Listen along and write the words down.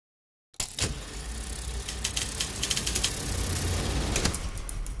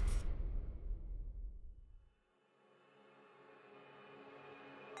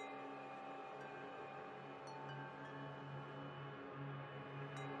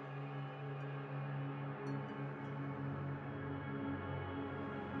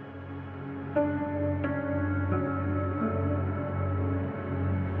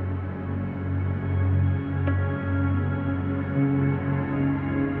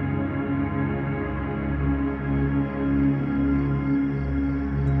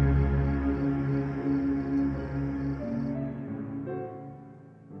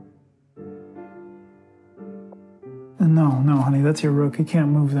honey, that's your rook. He can't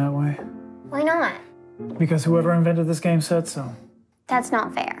move that way. Why not? Because whoever invented this game said so. That's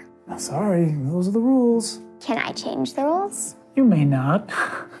not fair. I'm sorry, those are the rules. Can I change the rules? You may not.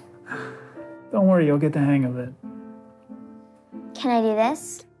 Don't worry, you'll get the hang of it. Can I do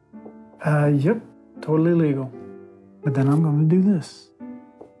this? Yep, totally legal. But then I'm gonna do this.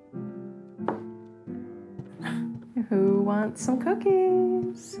 Who wants some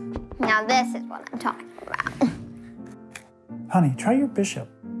cookies? Now this is what I'm talking about. Honey, try your bishop.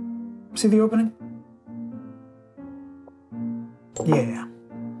 See the opening? Yeah.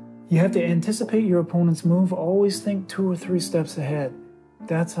 You have to anticipate your opponent's move. Always think 2 or 3 steps ahead.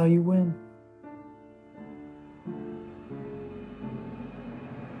 That's how you win.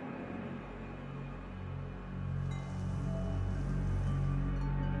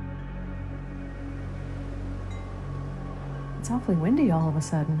 It's awfully windy all of a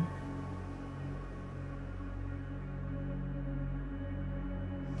sudden.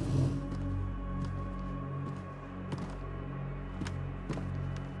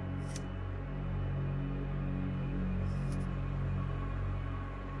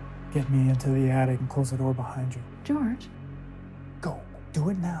 Get me into the attic and close the door behind you. George? Go. Do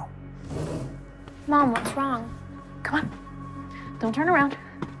it now. Mom, what's wrong? Come on. Don't turn around.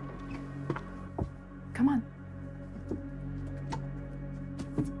 Come on.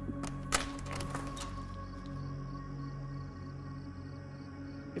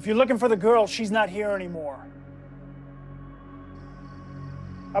 If you're looking for the girl, she's not here anymore.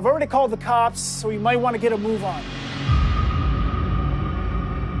 I've already called the cops, so you might want to get a move on.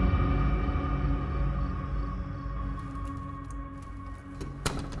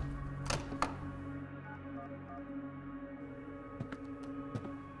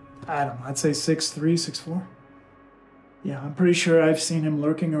 I don't know, I'd say 6'3", 6'4". Yeah, I'm pretty sure I've seen him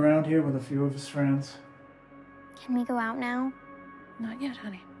lurking around here with a few of his friends. Can we go out now? Not yet,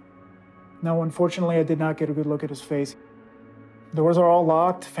 honey. No, unfortunately, I did not get a good look at his face. Doors are all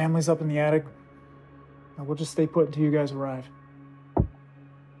locked, family's up in the attic. Now, we'll just stay put until you guys arrive. Oh,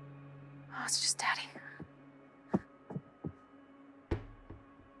 it's just Daddy.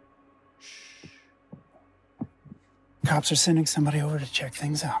 Cops are sending somebody over to check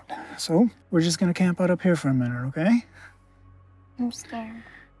things out. So, we're just gonna camp out up here for a minute, okay? I'm scared.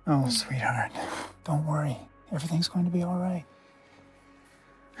 Oh, sweetheart, don't worry. Everything's going to be all right.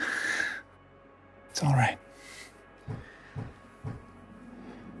 It's all right.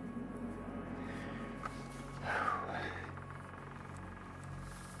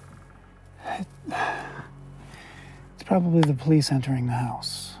 It's probably the police entering the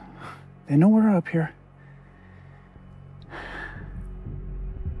house. They know we're up here.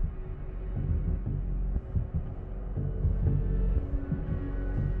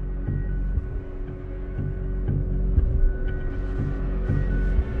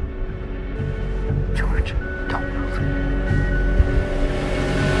 George, don't move.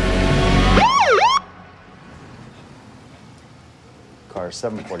 Car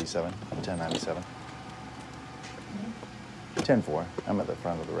 747, 1097. 10-4. I'm at the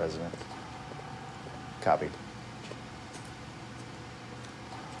front of the residence. Copy.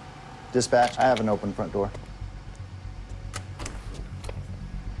 Dispatch, I have an open front door.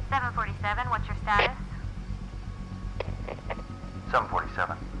 747, what's your status?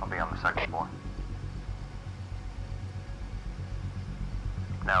 747. I'll be on the second floor.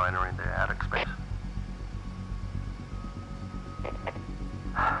 Now entering the attic space.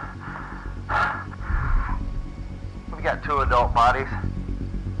 We got 2 adult bodies.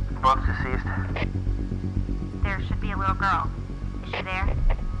 Both deceased. There should be a little girl. Is she there?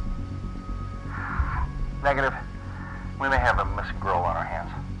 Negative. We may have a missing girl on our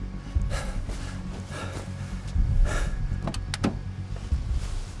hands.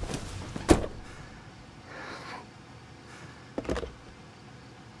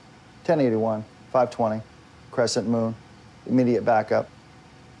 .1081, 520, Crescent Moon, immediate backup.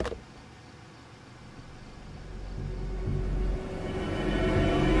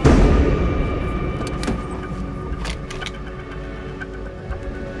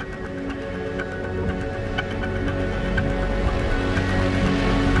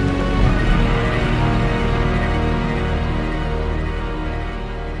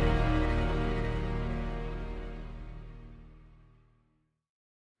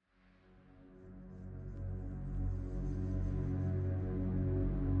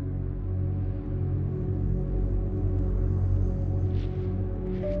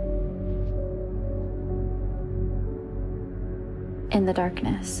 In the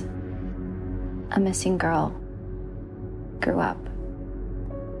darkness, a missing girl grew up.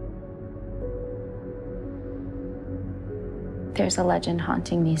 there's a legend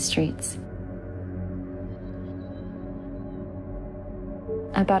haunting these streets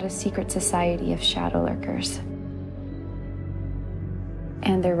about a secret society of shadow lurkers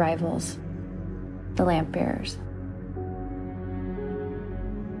and their rivals, the lamp bearers.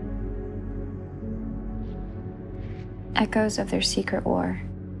 Echoes of their secret war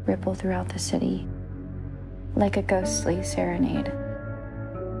ripple throughout the city like a ghostly serenade.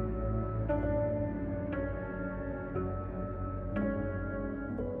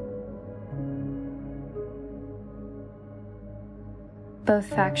 Both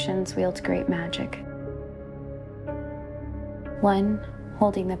factions wield great magic. One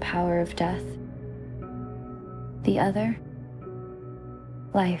holding the power of death, the other,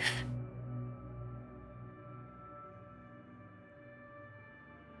 life.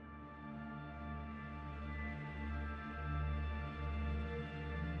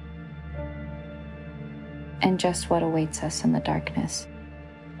 And just what awaits us in the darkness.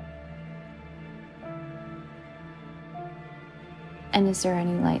 And is there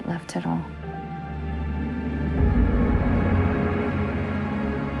any light left at all?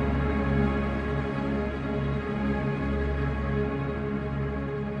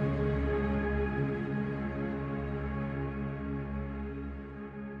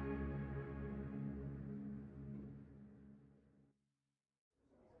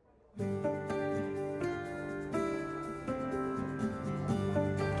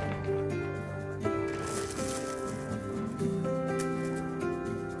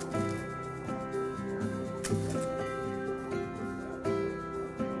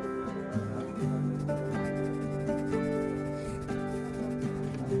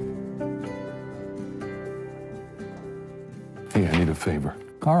 Hey, I need a favor.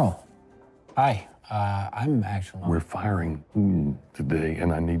 Carl. Hi. I'm actually... We're firing today,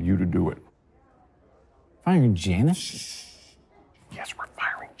 and I need you to do it. Firing Janet? Yes, we're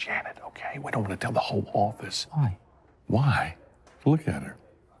firing Janet, okay? We don't want to tell the whole office. Why? Why? Look at her.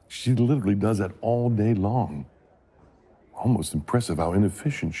 She literally does that all day long. Almost impressive how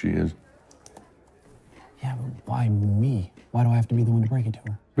inefficient she is. Yeah, but why me? Why do I have to be the one to break it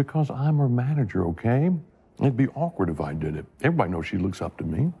to her? Because I'm her manager, okay? It'd be awkward if I did it. Everybody knows she looks up to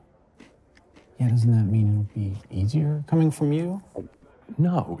me. Yeah, doesn't that mean it'll be easier coming from you?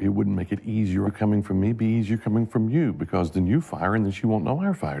 No, it wouldn't make it easier coming from me. It'd be easier coming from you, because then you fire her and then she won't know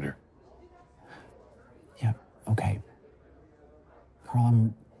I fired her. Yeah, okay. Carl,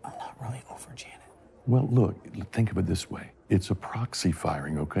 I'm not really over Janet. Well, look, think of it this way. It's a proxy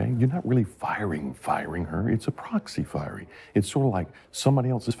firing, okay? You're not really firing her. It's a proxy firing. It's sort of like somebody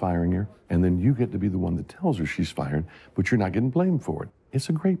else is firing her, and then you get to be the one that tells her she's fired, but you're not getting blamed for it. It's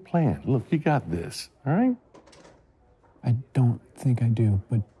a great plan. Look, you got this, all right? I don't think I do,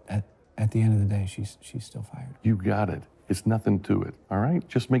 but at the end of the day, she's still fired. You got it. It's nothing to it, all right?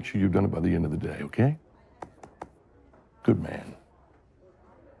 Just make sure you've done it by the end of the day, okay? Good man.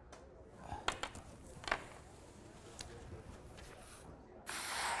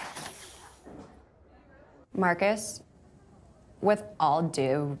 Marcus, with all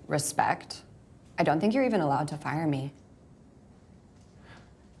due respect, I don't think you're even allowed to fire me.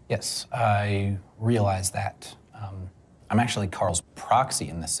 Yes, I realize that. I'm actually Carl's proxy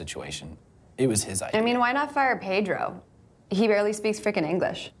in this situation. It was his idea. I mean, why not fire Pedro? He barely speaks frickin'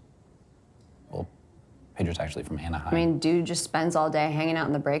 English. Well, Pedro's actually from Anaheim. I mean, dude just spends all day hanging out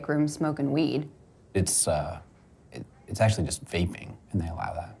in the break room smoking weed. It's actually just vaping, and they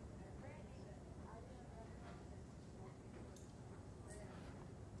allow that.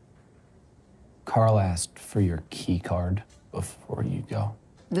 Carl asked for your key card before you go.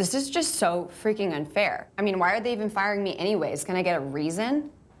 This is just so freaking unfair. I mean, why are they even firing me anyways? Can I get a reason?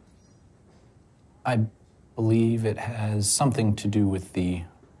 I believe it has something to do with the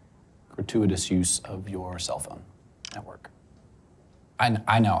gratuitous use of your cell phone at work.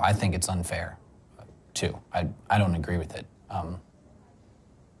 I know, I think it's unfair, too. I don't agree with it.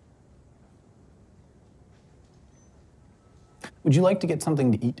 Would you like to get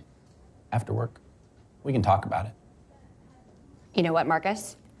something to eat after work? We can talk about it. You know what,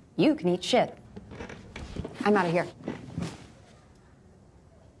 Marcus? You can eat shit. I'm out of here.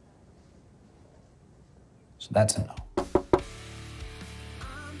 So that's a no.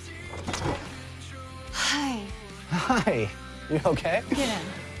 Hi. Hi. You okay? Get in.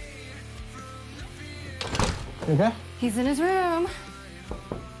 You okay? He's in his room.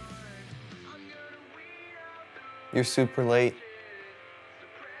 You're super late.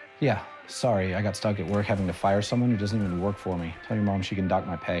 Yeah, sorry. I got stuck at work having to fire someone who doesn't even work for me. Tell your mom she can dock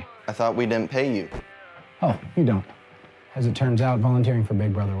my pay. I thought we didn't pay you. Oh, you don't. As it turns out, volunteering for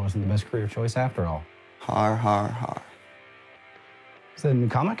Big Brother wasn't the best career choice after all. Har, har, har. Is that a new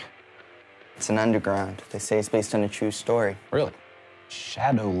comic? It's an underground. They say it's based on a true story. Really?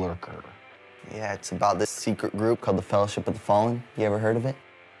 Shadow Lurker. Yeah, it's about this secret group called the Fellowship of the Fallen. You ever heard of it?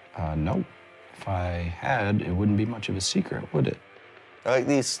 No. If I had, it wouldn't be much of a secret, would it? They're like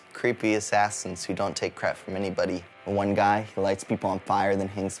these creepy assassins who don't take crap from anybody. One guy, he lights people on fire, then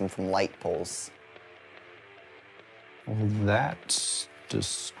hangs them from light poles. Well, that's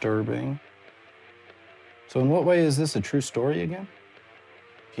disturbing. So in what way is this a true story again?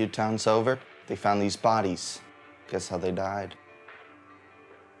 A few towns over, they found these bodies. Guess how they died?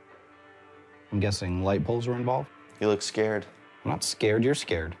 I'm guessing light poles were involved? You look scared. I'm not scared, you're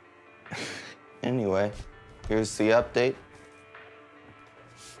scared. Anyway, here's the update.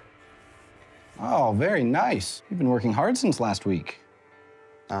 Oh, very nice. You've been working hard since last week.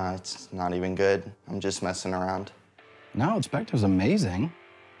 It's not even good. I'm just messing around. No, Inspector's amazing.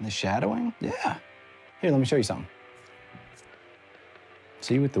 And the shadowing? Yeah. Here, let me show you something.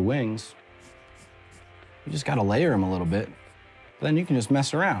 See, with the wings, you just gotta layer them a little bit. Then you can just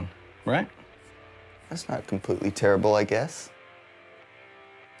mess around, right? That's not completely terrible, I guess.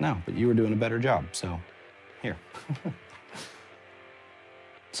 No, but you were doing a better job, so here.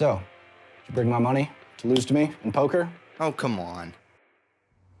 So, did you bring my money to lose to me in poker? Oh, come on.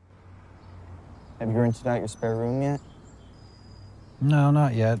 Have you rented out your spare room yet? No,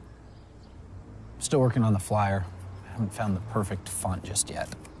 not yet. Still working on the flyer. Haven't found the perfect font just yet.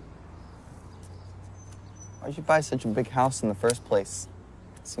 Why'd you buy such a big house in the first place?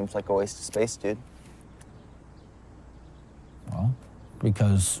 Seems like a waste of space, dude. Well,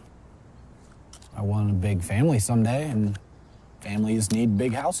 because I want a big family someday, and families need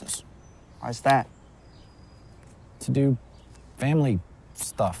big houses. Why's that? To do family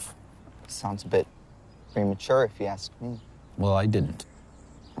stuff. Sounds a bit premature, if you ask me. Well, I didn't.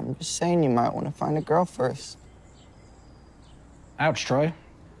 I'm just saying you might want to find a girl first. Ouch, Troy.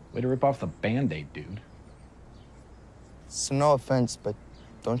 Way to rip off the Band-Aid, dude. So no offense, but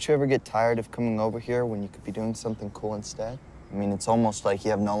don't you ever get tired of coming over here when you could be doing something cool instead? I mean, it's almost like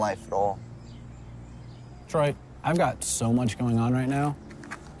you have no life at all. Troy, I've got so much going on right now,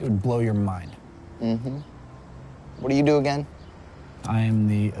 it would blow your mind. Mm-hmm. What do you do again? I am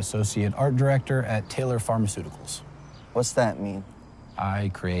the Associate Art Director at Taylor Pharmaceuticals. What's that mean? I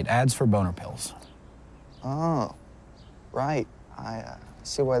create ads for boner pills. Oh, right. I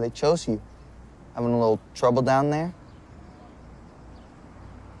see why they chose you. Having a little trouble down there?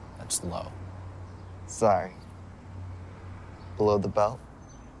 That's low. Sorry. Below the belt?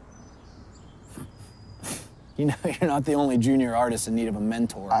 You know, you're not the only junior artist in need of a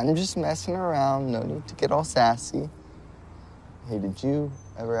mentor. I'm just messing around. No need to get all sassy. Hey, did you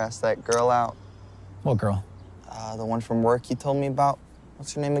ever ask that girl out? What girl? The one from work you told me about.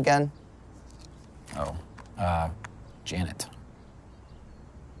 What's her name again? Oh, Janet.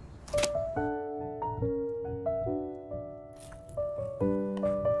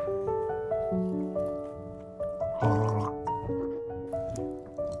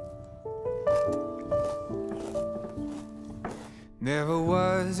 Never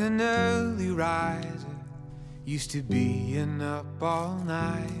was an early riser, used to be an up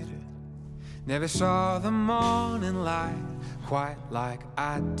all-nighter. Never saw the morning light quite like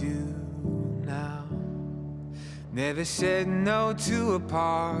I do now. Never said no to a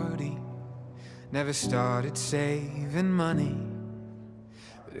party, never started saving money.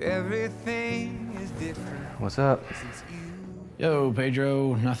 But everything is different. What's up? Yo,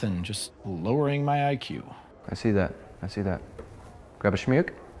 Pedro, nothing. Just lowering my IQ. I see that. I see that. Grab a schmuck?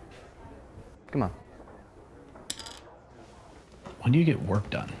 Come on. When do you get work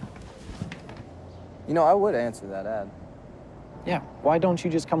done? You know, I would answer that ad. Yeah, why don't you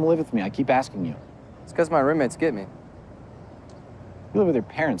just come live with me? I keep asking you. It's because my roommates get me. You live with your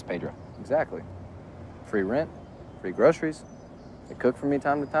parents, Pedro. Exactly. Free rent, free groceries. They cook for me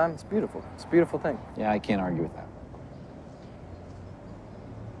time to time. It's beautiful. It's a beautiful thing. Yeah, I can't argue with that.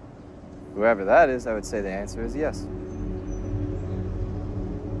 Whoever that is, I would say the answer is yes.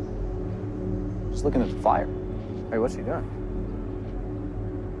 Just looking at the flyer. Hey, what's she doing?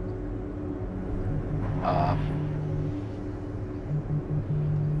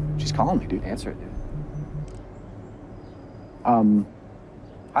 She's calling me, dude. Answer it, dude.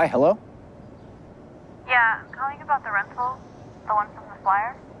 Hi, hello? Yeah, I'm calling about the rental, the one from the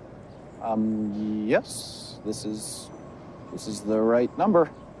flyer. Yes. This is the right number.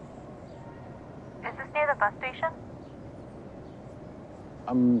 Is this near the bus station?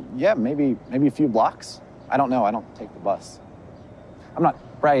 Yeah, maybe a few blocks. I don't know. I don't take the bus. I'm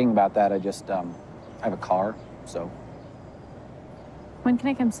not bragging about that. I just, I have a car, so. When can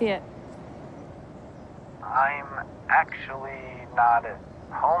I come see it? I'm actually not at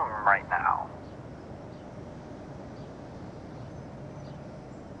home right now.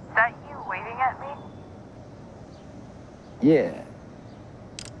 Is that you waving at me? Yeah.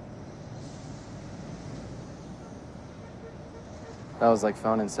 That was like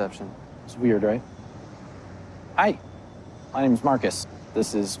phone inception. It's weird, right? Hi, my name's Marcus.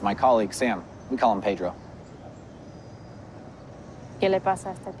 This is my colleague, Sam. We call him Pedro. ¿Qué le pasa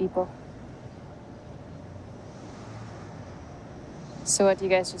a este tipo? So what, do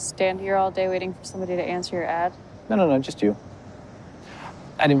you guys just stand here all day waiting for somebody to answer your ad? No, just you.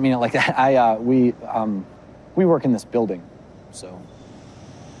 I didn't mean it like that. We work in this building, so.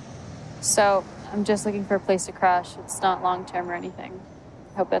 So, I'm just looking for a place to crash. It's not long-term or anything.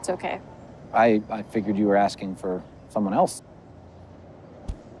 I hope that's okay. I figured you were asking for someone else.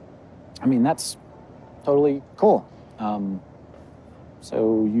 I mean, that's totally cool.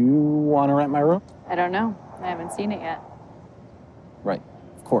 So you want to rent my room? I don't know. I haven't seen it yet. Right,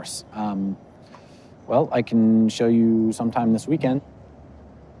 of course. Well, I can show you sometime this weekend.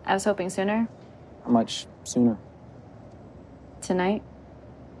 I was hoping sooner. How much sooner? Tonight?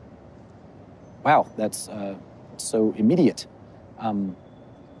 Wow, that's so immediate.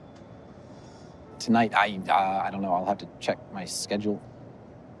 Tonight, I don't know. I'll have to check my schedule.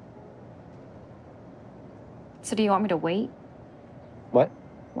 So do you want me to wait What?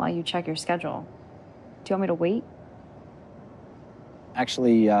 while you check your schedule? Do you want me to wait?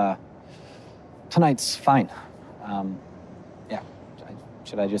 Actually, tonight's fine. Yeah.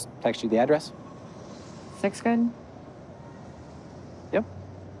 Should I just text you the address? 6 good? Yep,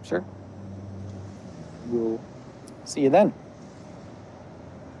 sure. We'll see you then.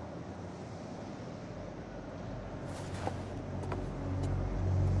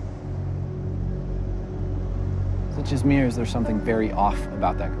 Is it just me, or is there something very off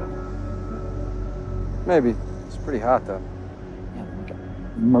about that girl? Maybe. It's pretty hot, though. Yeah, like a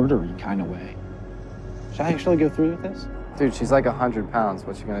murdery kind of way. Should I actually go through with this? Dude, she's like 100 pounds.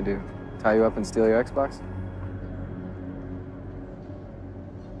 What you gonna do? Tie you up and steal your Xbox?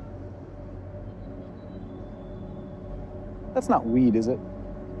 That's not weed, is it?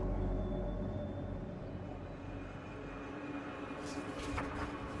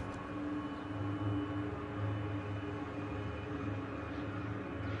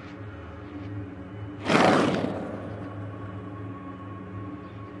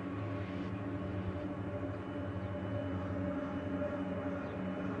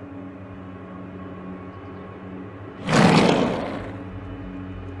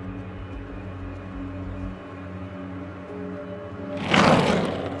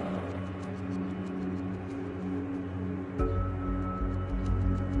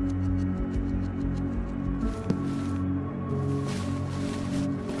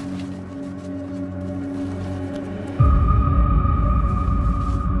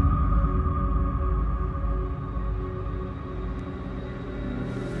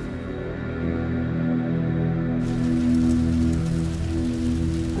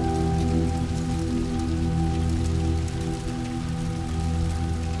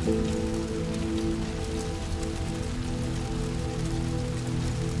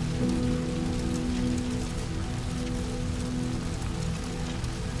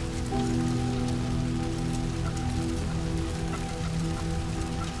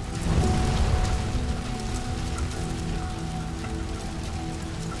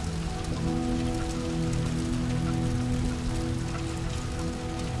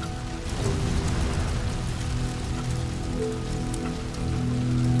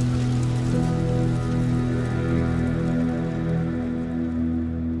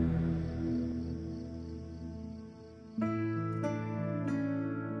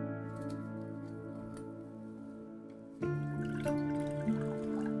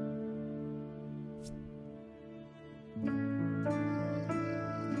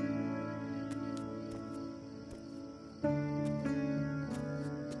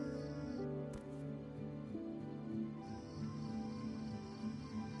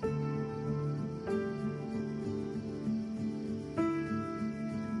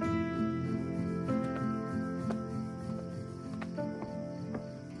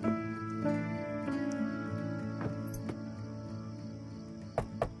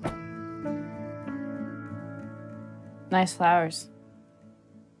 Nice flowers.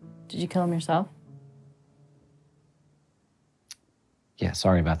 Did you kill them yourself? Yeah,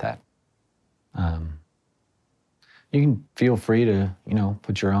 sorry about that. You can feel free to,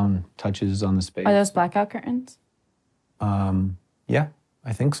 put your own touches on the space. Are those blackout curtains? Yeah,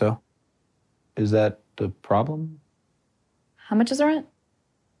 I think so. Is that the problem? How much is the rent?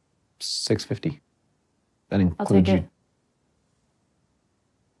 $650. That I'll includes take you. it.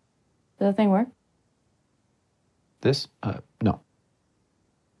 Did the thing work? This? No.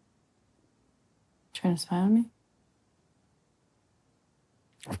 Trying to spy on me?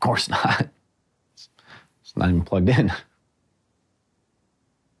 Of course not. It's not even plugged in.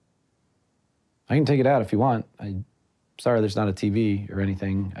 I can take it out if you want. Sorry there's not a TV or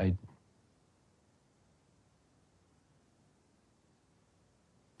anything.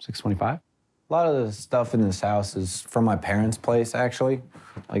 625? A lot of the stuff in this house is from my parents' place, actually.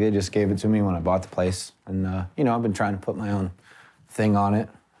 Like, they just gave it to me when I bought the place. And, you know, I've been trying to put my own thing on it.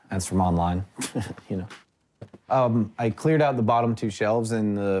 That's from online, you know. I cleared out the bottom 2 shelves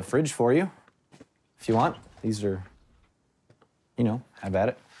in the fridge for you, if you want. These are, you know, have at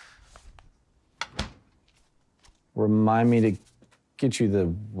it. Remind me to get you the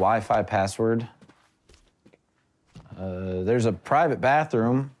Wi-Fi password. There's a private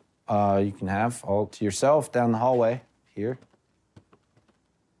bathroom you can have all to yourself down the hallway here.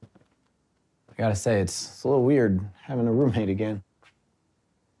 I gotta say, it's a little weird having a roommate again.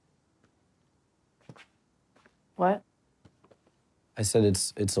 What? I said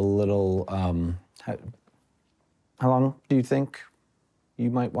it's a little, how long do you think you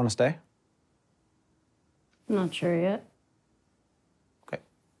might want to stay? I'm not sure yet. Okay,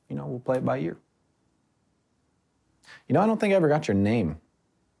 you know, we'll play it by ear. You know, I don't think I ever got your name.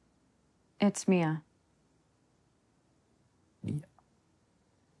 It's Mia. Mia.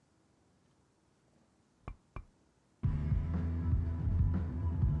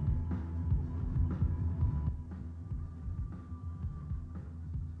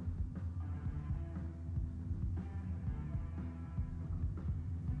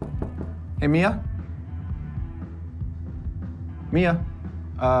 Hey, Mia? Mia,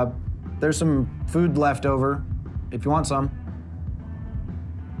 there's some food left over, if you want some.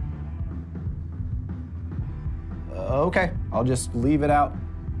 Okay, I'll just leave it out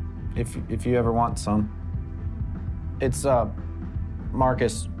if you ever want some. It's,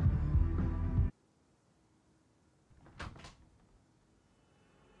 Marcus.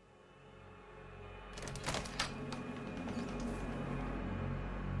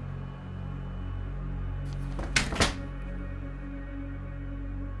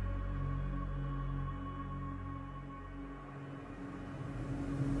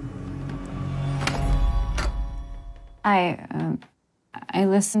 I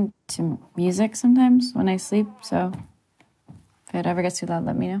listen to music sometimes when I sleep, so if it ever gets too loud,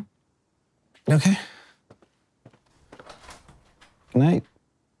 let me know. Okay. Good night.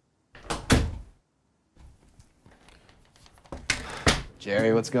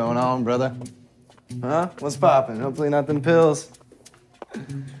 Jerry, what's going on, brother? Huh? What's poppin'? Hopefully not them pills.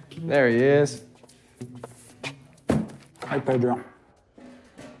 There he is. Hi, Pedro.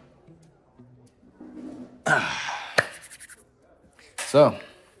 So,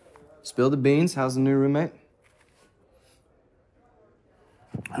 spill the beans. How's the new roommate?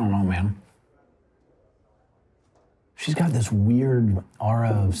 I don't know, man. She's got this weird aura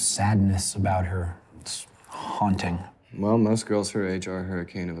of sadness about her. It's haunting. Well, most girls her age are a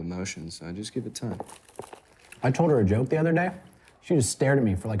hurricane of emotions, so I just give it time. I told her a joke the other day. She just stared at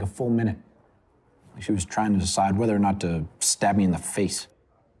me for like a full minute. Like she was trying to decide whether or not to stab me in the face.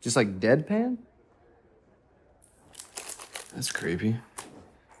 Just like deadpan? That's creepy.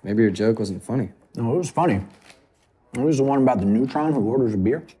 Maybe your joke wasn't funny. No, it was funny. It was the one about the neutron who orders a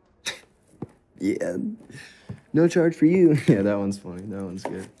beer. Yeah. No charge for you. Yeah, that one's funny. That one's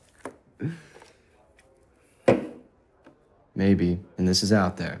good. Maybe, and this is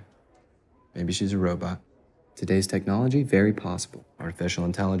out there, maybe she's a robot. Today's technology, very possible. Artificial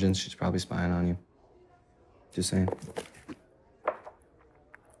intelligence, she's probably spying on you. Just saying.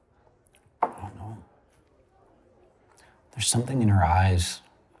 I don't know. There's something in her eyes,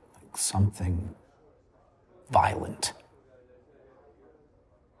 like something violent.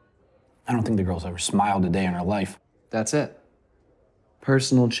 I don't think the girl's ever smiled a day in her life. That's it.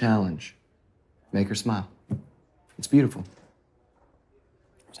 Personal challenge. Make her smile. It's beautiful.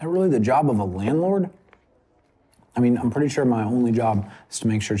 Is that really the job of a landlord? I mean, I'm pretty sure my only job is to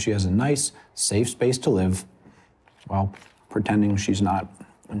make sure she has a nice, safe space to live while pretending she's not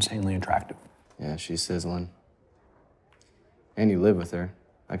insanely attractive. Yeah, she's sizzling. And you live with her.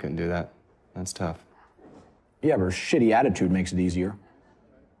 I couldn't do that. That's tough. Yeah, but her shitty attitude makes it easier.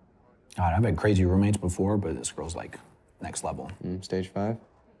 God, I've had crazy roommates before, but this girl's like next level. Stage 5?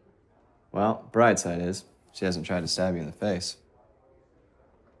 Well, bright side is, she hasn't tried to stab you in the face.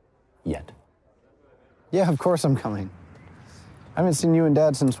 Yet. Yeah, of course I'm coming. I haven't seen you and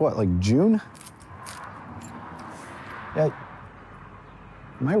Dad since what, like June? Yeah. Did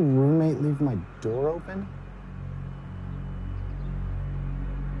my roommate leave my door open?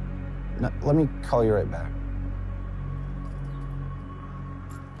 No, let me call you right back.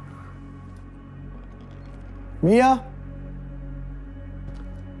 Mia?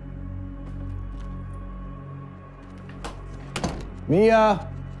 Mia?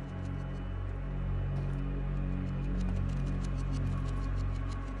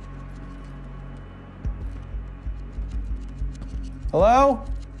 Hello?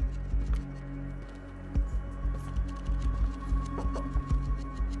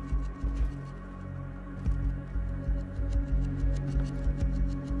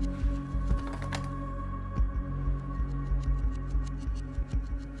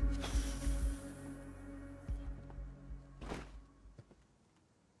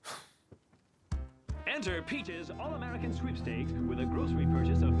 Enter Peach's All-American Sweepstakes with a grocery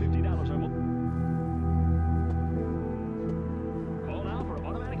purchase of $50 or more. Call now for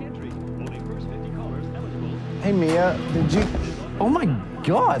automatic entry. Only first 50 callers eligible. Hey, Mia, did you... Oh, my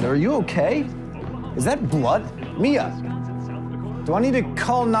God, are you okay? Is that blood? Mia, do I need to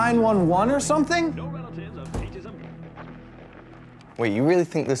call 911 or something? Wait, you really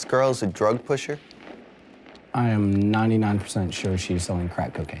think this girl's a drug pusher? I am 99% sure she's selling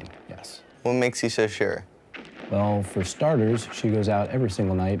crack cocaine, yes. What makes you so sure? Well, for starters, she goes out every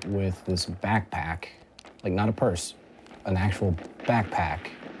single night with this backpack, like not a purse, an actual backpack.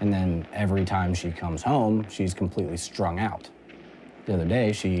 And then every time she comes home, she's completely strung out. The other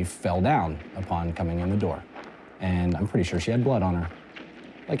day, she fell down upon coming in the door. And I'm pretty sure she had blood on her.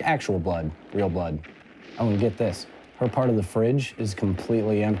 Like actual blood, real blood. Oh, and get this. Her part of the fridge is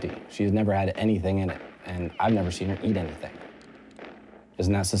completely empty. She's never had anything in it, and I've never seen her eat anything.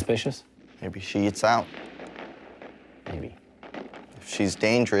 Isn't that suspicious? Maybe she eats out. Maybe. If she's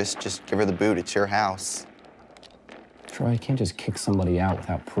dangerous, just give her the boot. It's your house. Troy, I can't just kick somebody out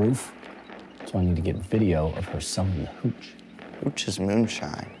without proof. So I need to get video of her selling the hooch. Hooch is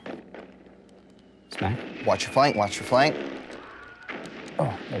moonshine. Smack? Watch your flank, watch your flank.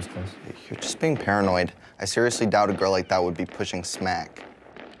 Oh, that was close. You're just being paranoid. I seriously doubt a girl like that would be pushing smack.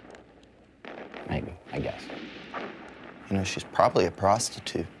 Maybe, I guess. You know, she's probably a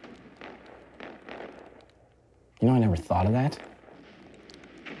prostitute. You know, I never thought of that.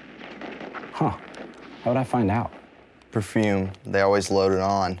 Huh. How would I find out? Perfume. They always load it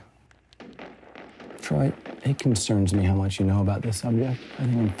on. Troy, it concerns me how much you know about this subject. I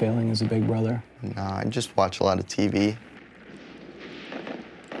think I'm failing as a big brother. Nah, I just watch a lot of TV.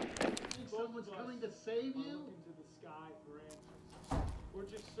 Someone's coming to save you? Into the sky for answers. We're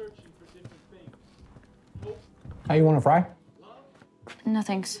just searching for different things. How you want to fry? No,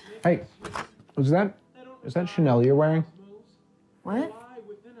 thanks. Hey, is that Chanel you're wearing? What?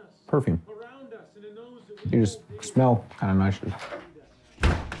 Perfume. You just smell kind of nice.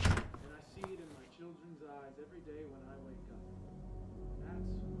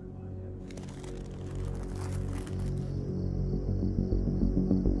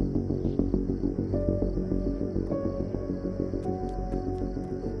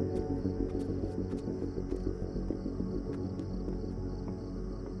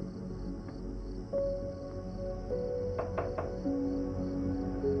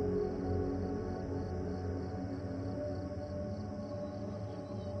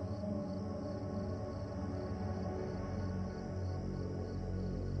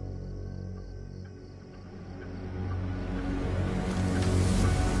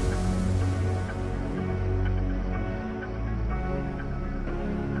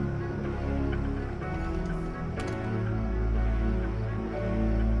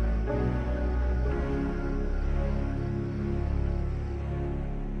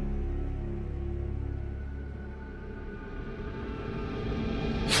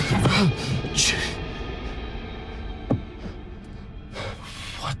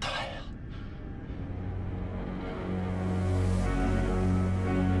 What the hell?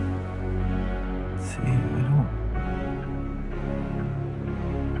 See, I don't...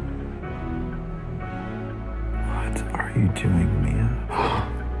 What are you doing, Mia?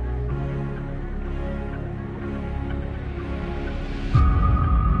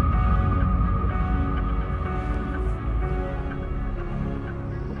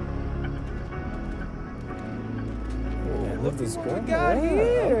 Lift is good. What we got here?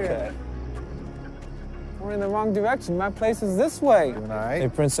 Okay. We're in the wrong direction. My place is this way. Doing all right? Hey,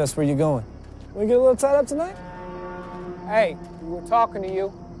 princess, where you going? We get a little tied up tonight? Hey, we were talking to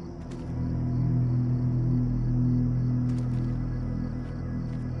you.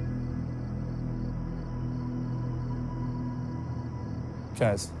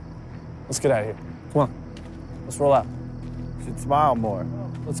 Guys, let's get out of here. Come on. Let's roll out. You should smile more.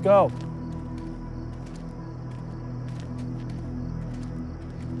 Let's go.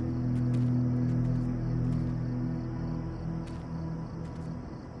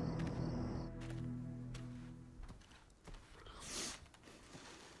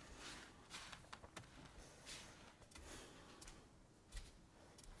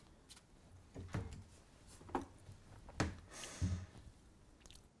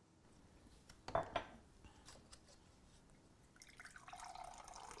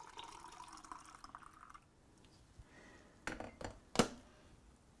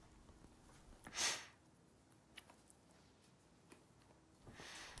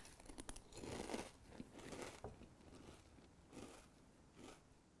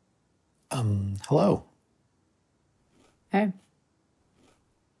 Hello. Hey.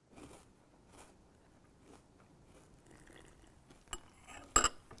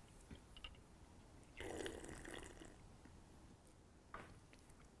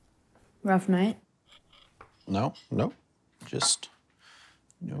 Rough night? No. Just,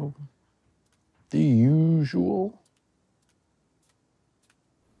 the usual.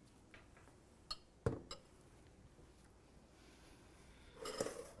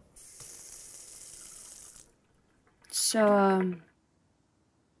 So,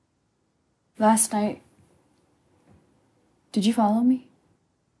 last night, did you follow me?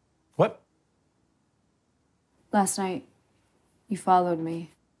 What? Last night, you followed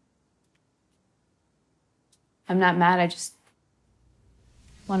me. I'm not mad, I just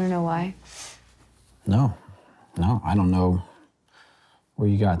want to know why. No, I don't know where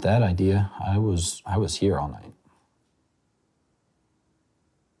you got that idea. I was here all night.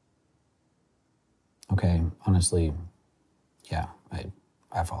 Okay, honestly, yeah,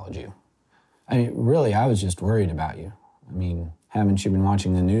 I followed you. I mean, really, I was just worried about you. I mean, haven't you been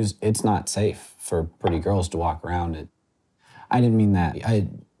watching the news? It's not safe for pretty girls to walk around. I didn't mean that.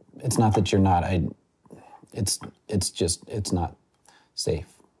 It's not that you're not. It's not safe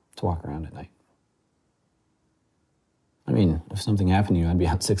to walk around at night. I mean, if something happened to you, I'd be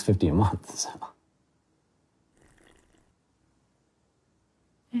out $650 a month. So.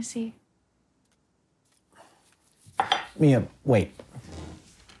 I see. Mia, wait.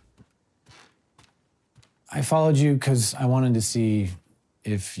 I followed you because I wanted to see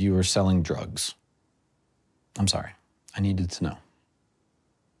if you were selling drugs. I'm sorry. I needed to know.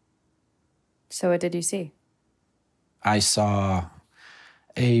 So what did you see? I saw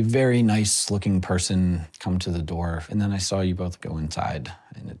a very nice-looking person come to the door, and then I saw you both go inside,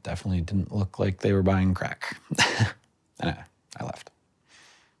 and it definitely didn't look like they were buying crack. And I left.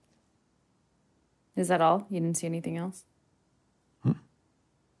 Is that all? You didn't see anything else?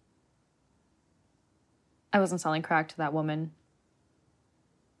 I wasn't selling crack to that woman.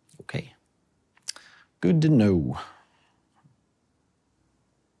 Okay. Good to know.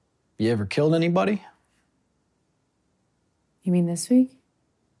 You ever killed anybody? You mean this week?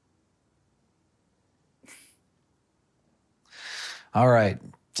 All right.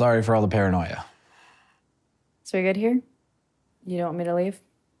 Sorry for all the paranoia. So we good here? You don't want me to leave?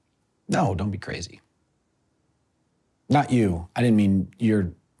 No, don't be crazy. Not you. I didn't mean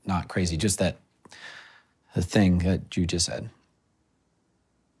you're not crazy, just the thing that you just said.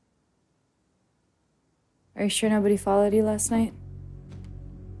 Are you sure nobody followed you last night?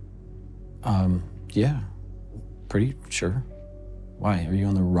 Yeah. Pretty sure. Why? Are you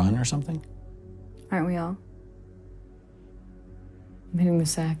on the run or something? Aren't we all? I'm hitting the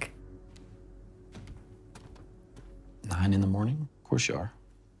sack. 9 in the morning? Of course you are.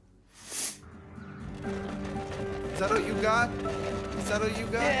 Is that what you got? Is that what you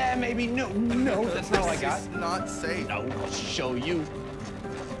got? Yeah, maybe. No, that's not what I got. This is not safe. No, I'll show you.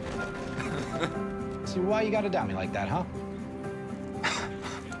 See, why you gotta doubt me like that, huh?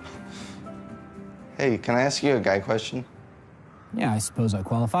 Hey, can I ask you a guy question? Yeah, I suppose I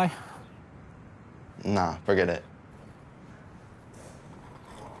qualify. Nah, forget it.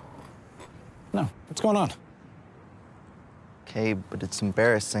 No, what's going on? Okay, but it's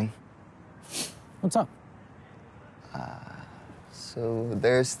embarrassing. What's up? So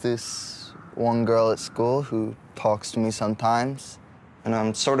there's this one girl at school who talks to me sometimes, and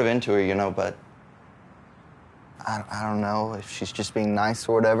I'm sort of into her, you know, but I don't know if she's just being nice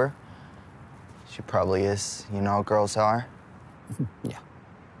or whatever. She probably is, you know how girls are. Yeah.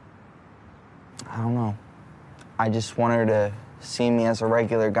 I don't know. I just want her to see me as a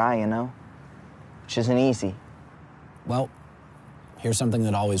regular guy, you know? Which isn't easy. Well, here's something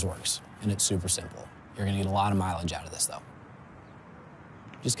that always works, and it's super simple. You're gonna get a lot of mileage out of this, though.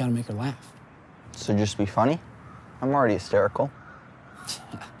 You just gotta make her laugh. So just be funny? I'm already hysterical.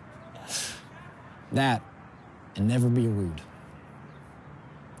 That, and never be rude.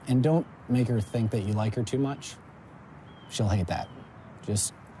 And don't make her think that you like her too much. She'll hate that.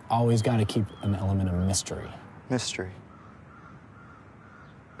 Just always gotta keep an element of mystery. Mystery.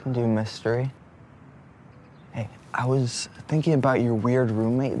 Can do mystery. Hey, I was thinking about your weird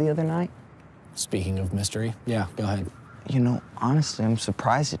roommate the other night. Speaking of mystery, yeah, go ahead. You know, honestly, I'm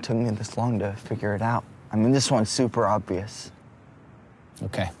surprised it took me this long to figure it out. I mean, this one's super obvious.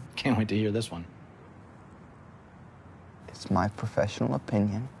 Okay, can't wait to hear this one. It's my professional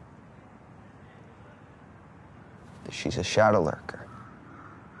opinion that she's a shadow lurker.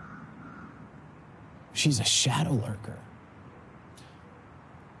 She's a shadow lurker.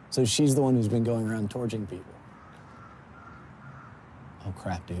 So she's the one who's been going around torching people. Oh,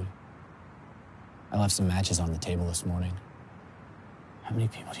 crap, dude. I left some matches on the table this morning. How many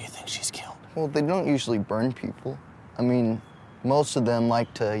people do you think she's killed? Well, they don't usually burn people. I mean, most of them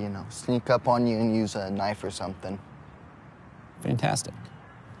like to, you know, sneak up on you and use a knife or something. Fantastic.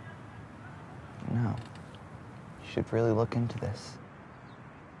 No. You should really look into this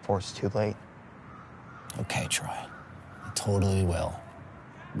before it's too late. Okay, Troy. I totally will.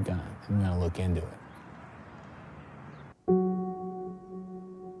 I'm gonna look into it.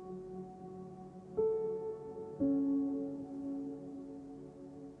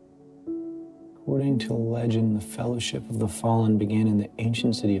 According to legend, the Fellowship of the Fallen began in the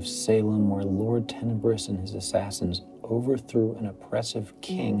ancient city of Salem, where Lord Tenebrous and his assassins overthrew an oppressive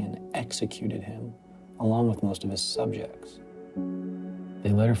king and executed him, along with most of his subjects.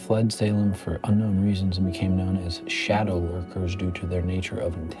 They later fled Salem for unknown reasons and became known as shadow workers due to their nature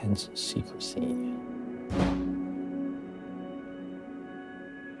of intense secrecy.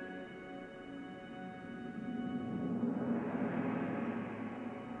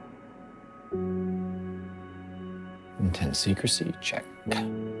 Intense secrecy, check.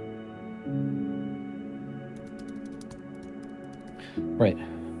 Right.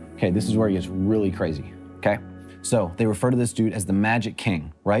 Okay, this is where it gets really crazy, okay? So they refer to this dude as the Magic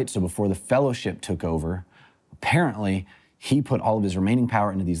King, right? So before the Fellowship took over, apparently he put all of his remaining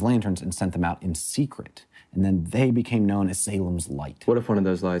power into these lanterns and sent them out in secret. And then they became known as Salem's Light. What if one of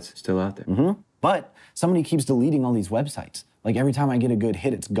those lights is still out there? Mm-hmm. But somebody keeps deleting all these websites. Like every time I get a good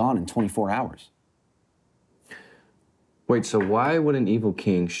hit, it's gone in 24 hours. Wait, so why would an evil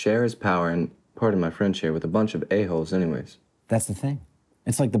king share his power and, pardon my French here, with a bunch of a-holes anyways? That's the thing.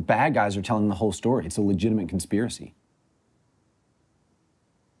 It's like the bad guys are telling the whole story. It's a legitimate conspiracy.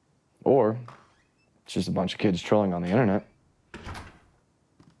 Or it's just a bunch of kids trolling on the internet.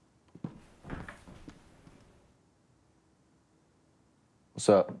 What's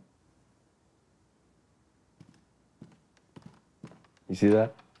up? You see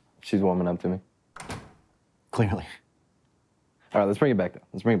that? She's warming up to me. Clearly. All right, let's bring it back though.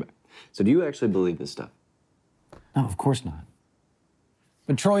 Let's bring it back. So do you actually believe this stuff? No, of course not.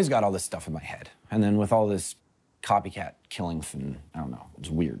 But Troy's got all this stuff in my head. And then with all this copycat killing and I don't know, it's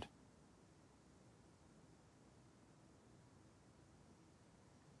weird.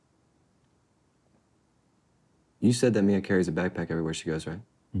 You said that Mia carries a backpack everywhere she goes, right?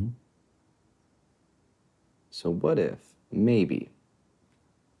 Mm-hmm. So what if, maybe,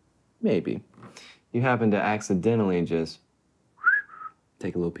 you happen to accidentally just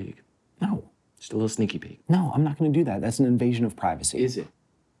take a little peek? No. Just a little sneaky peek. No, I'm not going to do that. That's an invasion of privacy. Is it?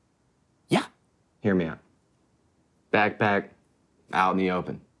 Yeah. Hear me out. Backpack out in the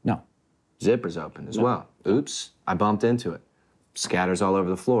open. No. Zipper's open as No. well. Oops, I bumped into it. Scatters all over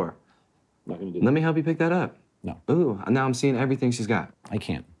the floor. Not gonna do that. Let me help you pick that up. No. Ooh, now I'm seeing everything she's got. I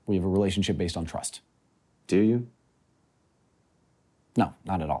can't. We have a relationship based on trust. Do you? No,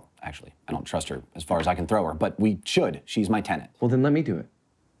 not at all, actually. I don't trust her as far as I can throw her, but we should. She's my tenant. Well, then let me do it.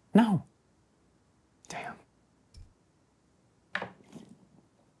 No. Damn.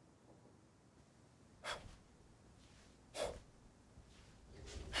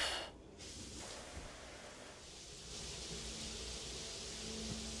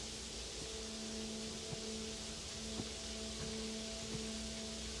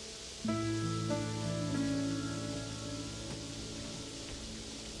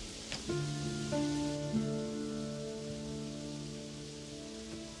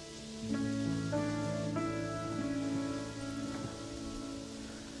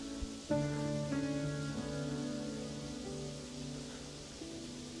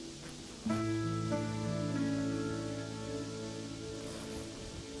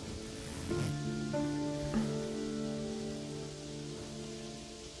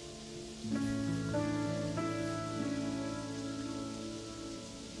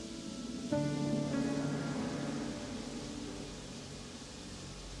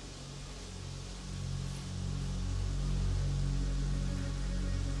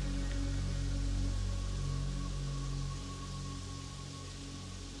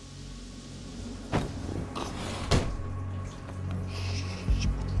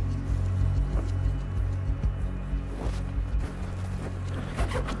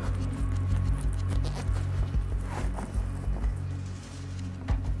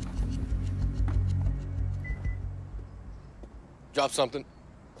 Drop something.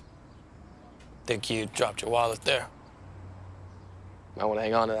 Think you dropped your wallet there. Might want to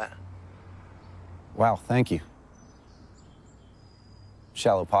hang on to that. Wow, thank you.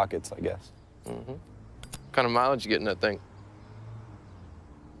 Shallow pockets, I guess. Mm-hmm. What kind of mileage you getting that thing?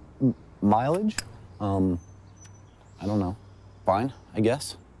 Mileage? I don't know. Fine, I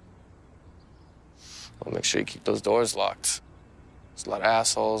guess. Well, make sure you keep those doors locked. There's a lot of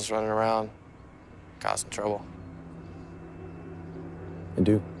assholes running around, causing trouble. I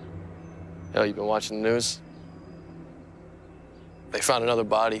do. Hell, you been watching the news? They found another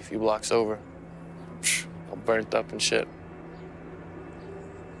body a few blocks over. All burnt up and shit.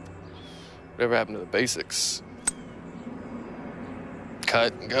 Whatever happened to the basics?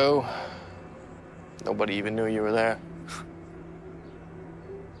 Cut and go. Nobody even knew you were there.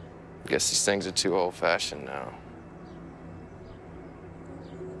 Guess these things are too old-fashioned now.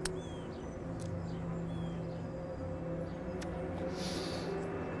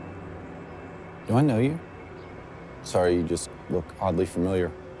 Do I know you? Sorry, you just look oddly familiar.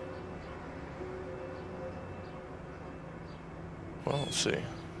 Well, let's see.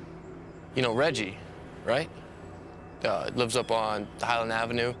 You know Reggie, right? Lives up on Highland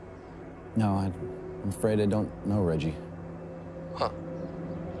Avenue. No, I'm afraid I don't know Reggie. Huh.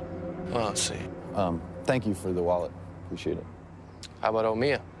 Well, let's see. Thank you for the wallet. Appreciate it. How about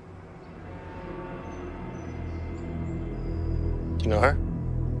Omia? Do you know her?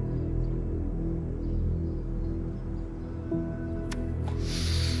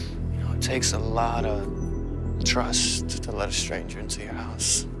 You know, it takes a lot of trust to let a stranger into your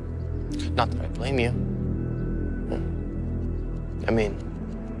house. Not that I blame you. I mean,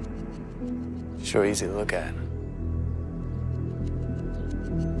 sure easy to look at.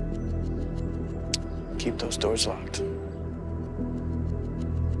 Keep those doors locked.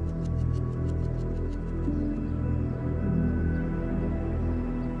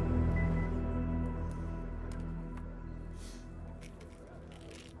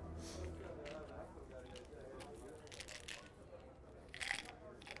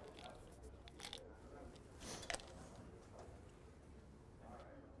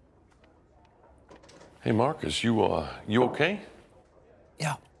 Hey, Marcus, you okay?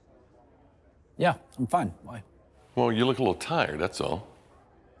 Yeah. Yeah, I'm fine. Why? Well, you look a little tired, that's all.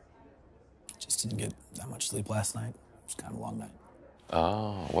 Just didn't get that much sleep last night. It was kind of a long night.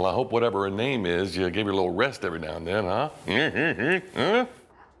 Oh, well, I hope whatever her name is, you gave her a little rest every now and then, huh? Huh?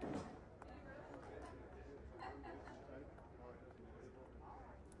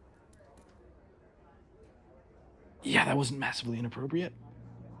 Yeah, that wasn't massively inappropriate.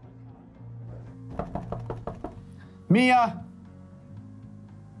 Mia!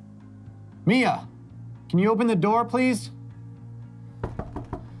 Mia! Can you open the door, please?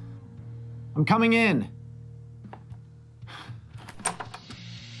 I'm coming in.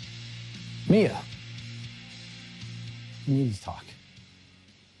 Mia! We need to talk.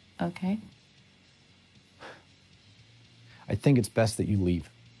 Okay. I think it's best that you leave.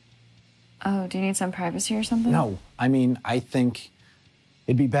 Oh, do you need some privacy or something? No, I mean, I think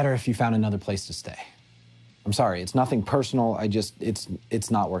it'd be better if you found another place to stay. I'm sorry, it's nothing personal. It's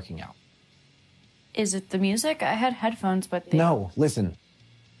not working out. Is it the music? I had headphones, but they... No, listen.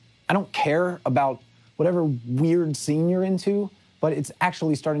 I don't care about whatever weird scene you're into, but it's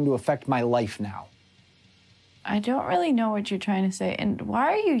actually starting to affect my life now. I don't really know what you're trying to say. And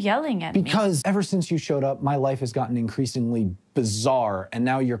why are you yelling at me? Because ever since you showed up, my life has gotten increasingly bizarre, and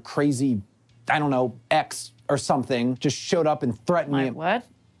now your crazy, I don't know, ex or something just showed up and threatened me. What?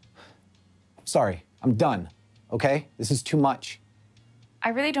 Sorry, I'm done, okay? This is too much. I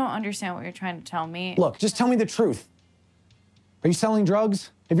really don't understand what you're trying to tell me. Look, just tell me the truth. Are you selling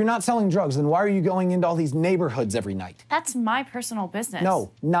drugs? If you're not selling drugs, then why are you going into all these neighborhoods every night? That's my personal business.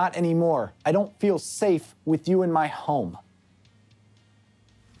 No, not anymore. I don't feel safe with you in my home.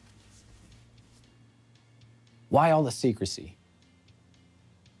 Why all the secrecy?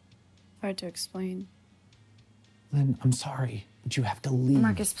 Hard to explain. Then I'm sorry, but you have to leave.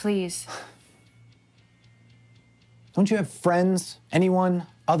 Marcus, please. Don't you have friends? Anyone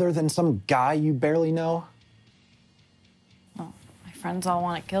other than some guy you barely know? Oh, my friends all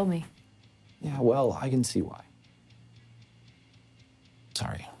want to kill me. Yeah, well, I can see why.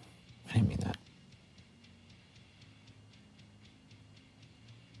 Sorry, I didn't mean that.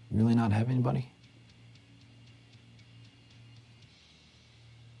 You really not have anybody?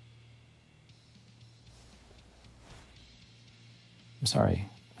 I'm sorry,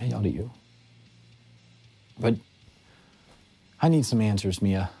 I yelled at you. But I need some answers,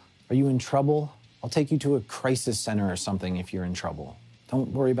 Mia. Are you in trouble? I'll take you to a crisis center or something if you're in trouble.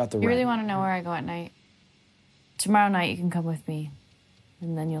 Don't worry about the rent. You really want to know where I go at night? Tomorrow night you can come with me,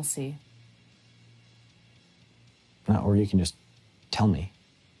 and then you'll see. No, or you can just tell me.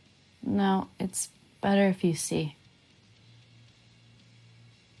 No, it's better if you see.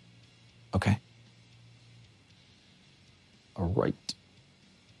 Okay. All right.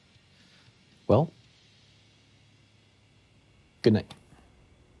 Well, good night.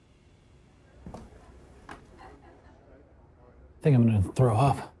 think I'm gonna throw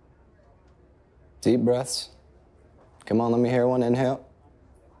up. Deep breaths. Come on, let me hear one. Inhale.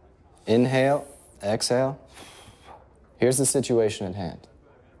 Inhale. Exhale. Here's the situation at hand.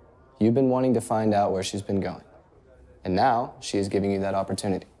 You've been wanting to find out where she's been going. And now she is giving you that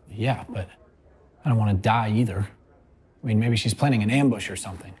opportunity. Yeah, but I don't want to die either. I mean, maybe she's planning an ambush or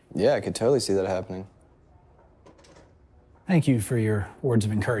something. Yeah, I could totally see that happening. Thank you for your words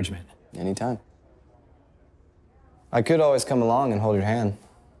of encouragement. Anytime. I could always come along and hold your hand.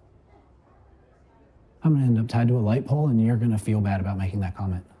 I'm gonna end up tied to a light pole, and you're gonna feel bad about making that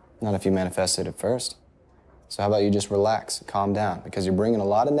comment. Not if you manifested it first. So how about you just relax, calm down, because you're bringing a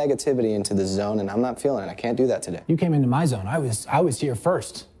lot of negativity into the zone, and I'm not feeling it. I can't do that today. You came into my zone. I was here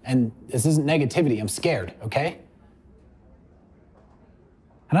first, and this isn't negativity. I'm scared, okay?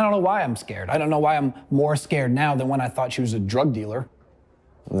 And I don't know why I'm scared. I don't know why I'm more scared now than when I thought she was a drug dealer.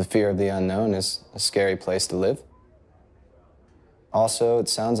 The fear of the unknown is a scary place to live. Also, it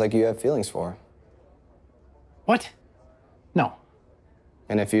sounds like you have feelings for her. What? No.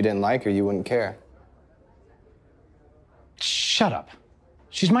 And if you didn't like her, you wouldn't care. Shut up.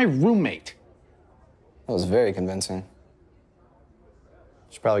 She's my roommate. That was very convincing. You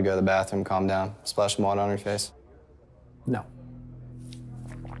should probably go to the bathroom, calm down, splash some water on her face. No.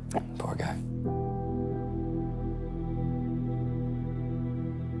 Poor guy.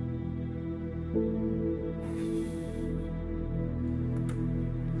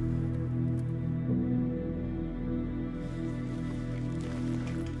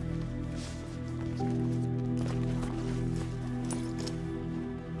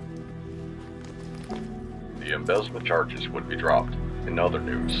 The embezzlement charges would be dropped. In other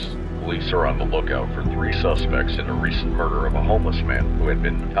news, police are on the lookout for 3 suspects in a recent murder of a homeless man who had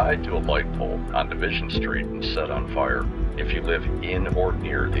been tied to a light pole on Division Street and set on fire. If you live in or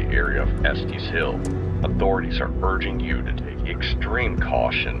near the area of Estes Hill, authorities are urging you to take extreme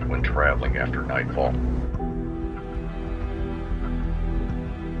caution when traveling after nightfall.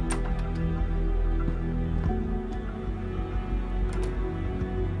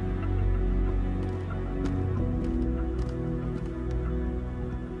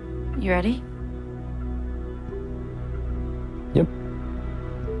 You ready? Yep.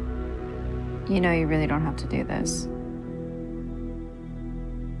 You know you really don't have to do this.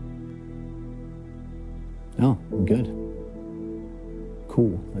 No, I'm good.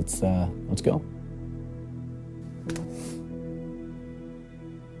 Cool. Let's go.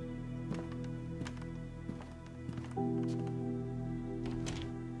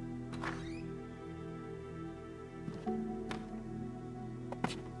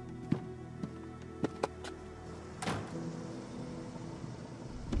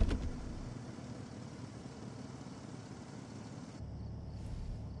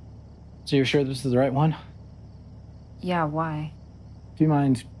 So you're sure this is the right one? Yeah, why? Do you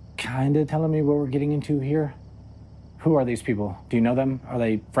mind kind of telling me what we're getting into here? Who are these people? Do you know them? Are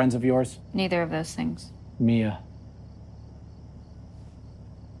they friends of yours? Neither of those things. Mia.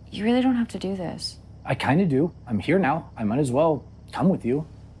 You really don't have to do this. I kind of do. I'm here now. I might as well come with you.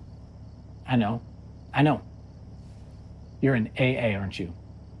 I know. You're in AA, aren't you?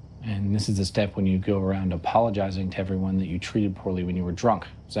 And this is the step when you go around apologizing to everyone that you treated poorly when you were drunk.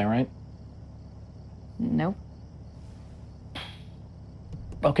 Is that right? Nope.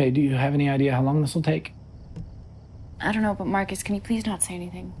 Okay, do you have any idea how long this will take? I don't know, but Marcus, can you please not say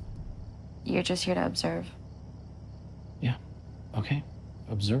anything? You're just here to observe. Yeah. Okay.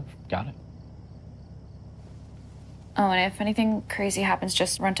 Observe. Got it. Oh, and if anything crazy happens,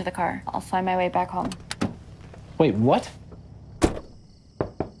 just run to the car. I'll find my way back home. Wait, what?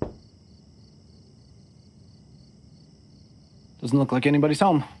 Doesn't look like anybody's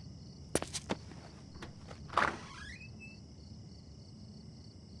home.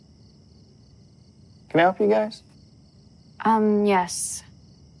 Can I help you guys? Yes.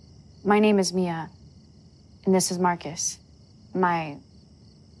 My name is Mia, and this is Marcus, my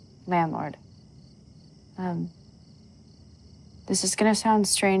landlord. This is gonna sound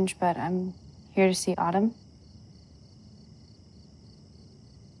strange, but I'm here to see Autumn.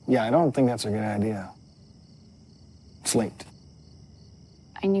 Yeah, I don't think that's a good idea. It's late.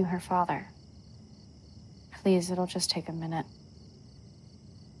 I knew her father. Please, it'll just take a minute.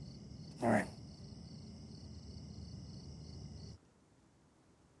 All right.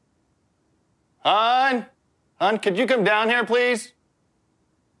 Hon? Hon, could you come down here, please?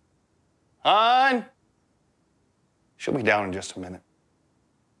 Hon? She'll be down in just a minute.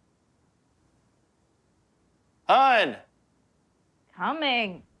 Hon?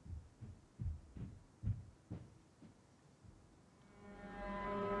 Coming.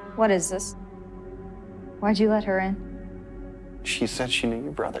 What is this? Why'd you let her in? She said she knew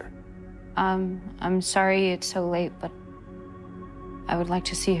your brother. I'm sorry it's so late, but I would like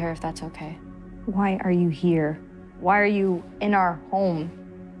to see her if that's okay. Why are you here? Why are you in our home?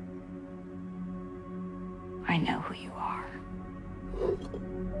 I know who you are.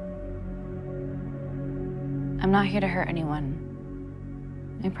 I'm not here to hurt anyone.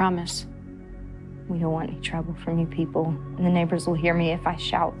 I promise. We don't want any trouble from you people, and the neighbors will hear me if I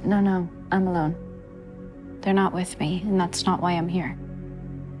shout. No, I'm alone. They're not with me, and that's not why I'm here.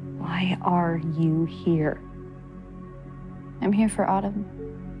 Why are you here? I'm here for Autumn.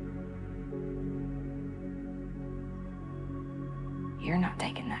 You're not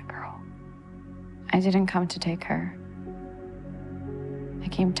taking that girl. I didn't come to take her. I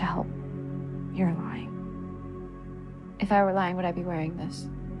came to help. You're lying. If I were lying, would I be wearing this?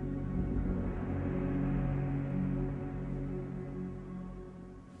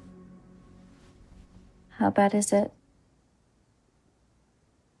 How bad is it?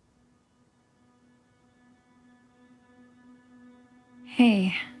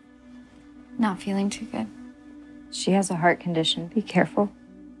 Hey, not feeling too good. She has a heart condition. Be careful.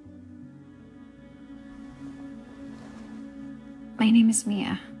 My name is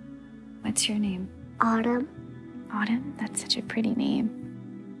Mia. What's your name? Autumn. Autumn? That's such a pretty name.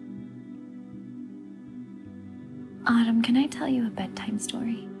 Autumn, can I tell you a bedtime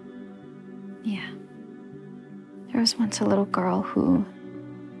story? Yeah. There was once a little girl who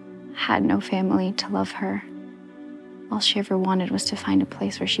had no family to love her. All she ever wanted was to find a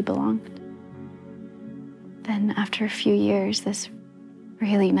place where she belonged. Then, after a few years, this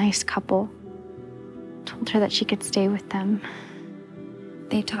really nice couple told her that she could stay with them.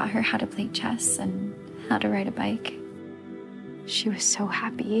 They taught her how to play chess and how to ride a bike. She was so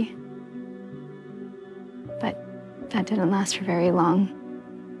happy. But that didn't last for very long.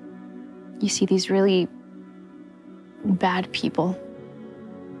 You see, these really bad people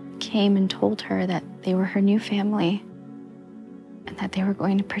came and told her that they were her new family and that they were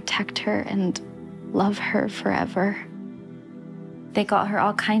going to protect her and love her forever. They got her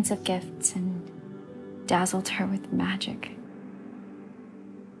all kinds of gifts and dazzled her with magic.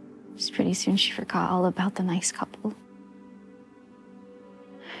 Just pretty soon she forgot all about the nice couple.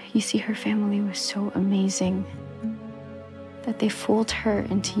 You see, her family was so amazing that they fooled her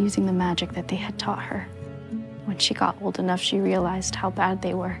into using the magic that they had taught her. When she got old enough, she realized how bad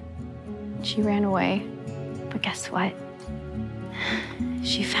they were. She ran away, but guess what?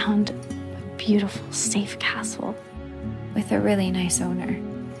 She found a beautiful, safe castle with a really nice owner.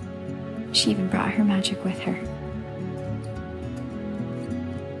 She even brought her magic with her.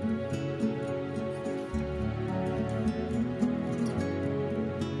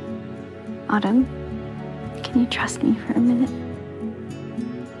 Autumn, can you trust me for a minute?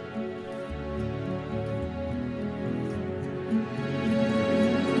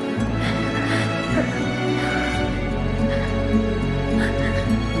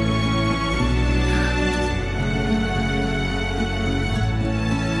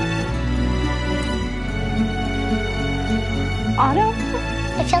 Autumn?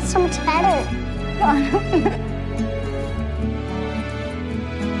 It feels so much better. Autumn.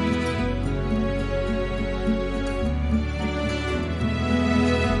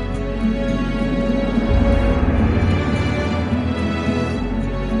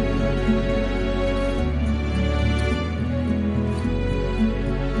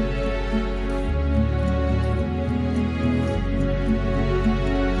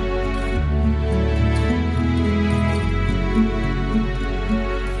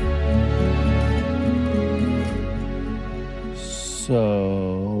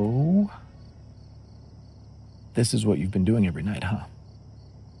 So, this is what you've been doing every night, huh?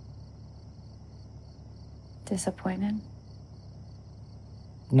 Disappointed?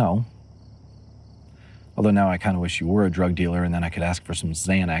 No. Although now I kind of wish you were a drug dealer and then I could ask for some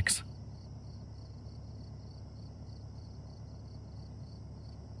Xanax.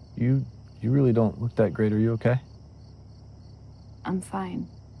 You really don't look that great. Are you okay? I'm fine.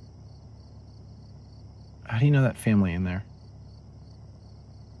 How do you know that family in there?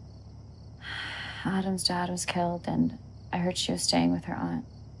 Autumn's dad was killed, and I heard she was staying with her aunt.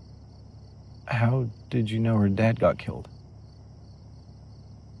 How did you know her dad got killed?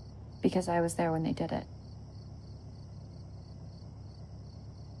 Because I was there when they did it.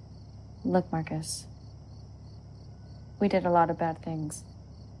 Look, Marcus. We did a lot of bad things.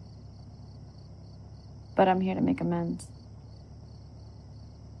 But I'm here to make amends.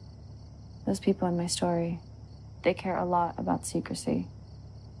 Those people in my story, they care a lot about secrecy.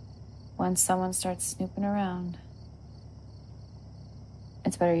 Once someone starts snooping around,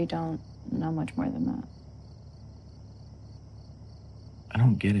 it's better you don't know much more than that. I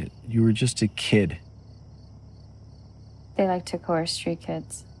don't get it. You were just a kid. They like to coerce street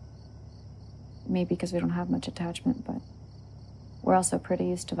kids. Maybe because we don't have much attachment, but we're also pretty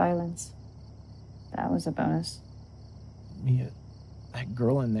used to violence. That was a bonus. Mia, that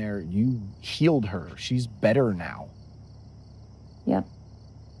girl in there, you healed her. She's better now. Yep.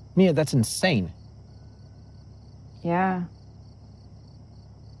 Mia, that's insane. Yeah.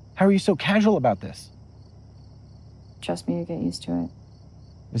 How are you so casual about this? Trust me to get used to it.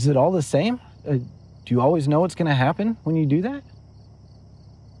 Is it all the same? Do you always know what's gonna happen when you do that?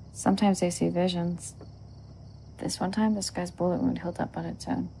 Sometimes I see visions. This one time, this guy's bullet wound healed up on its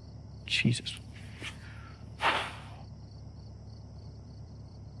own. Jesus.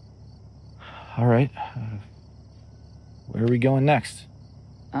 All right. Where are we going next?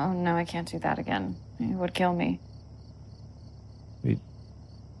 Oh, no, I can't do that again. It would kill me. Wait,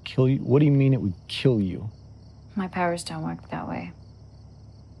 kill you? What do you mean it would kill you? My powers don't work that way.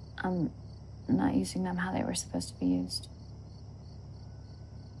 I'm not using them how they were supposed to be used.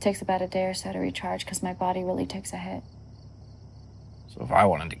 It takes about a day or so to recharge because my body really takes a hit. So if I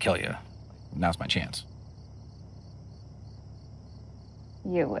wanted to kill you, now's my chance.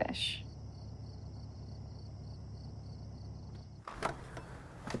 You wish.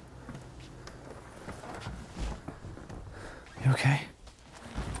 You okay?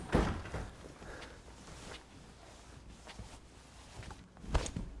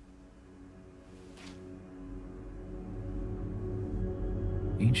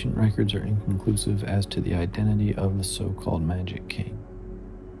 Ancient records are inconclusive as to the identity of the so-called Magic King.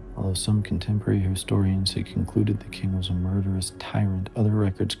 Although some contemporary historians had concluded the king was a murderous tyrant, other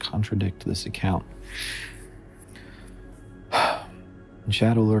records contradict this account. In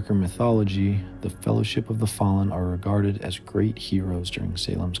Shadowlurker mythology, the Fellowship of the Fallen are regarded as great heroes during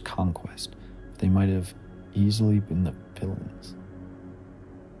Salem's conquest. They might have easily been the villains.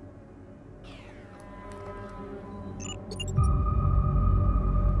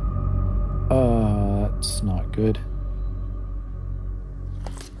 That's not good.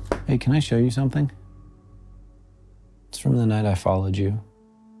 Hey, can I show you something? It's from the night I followed you.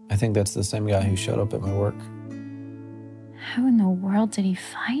 I think that's the same guy who showed up at my work. How in the world did he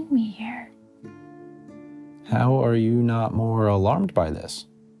find me here? How are you not more alarmed by this?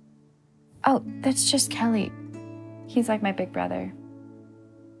 Oh, that's just Kelly. He's like my big brother.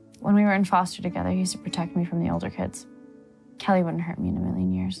 When we were in foster together, he used to protect me from the older kids. Kelly wouldn't hurt me in a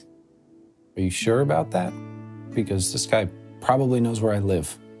million years. Are you sure about that? Because this guy probably knows where I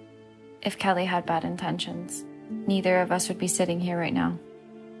live. If Kelly had bad intentions, neither of us would be sitting here right now.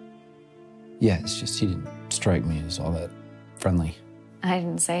 Yeah, it's just he didn't strike me as all that friendly. I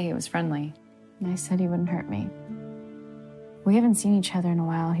didn't say he was friendly. I said he wouldn't hurt me. We haven't seen each other in a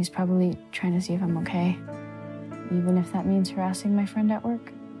while. He's probably trying to see if I'm okay. Even if that means harassing my friend at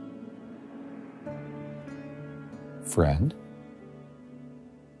work. Friend?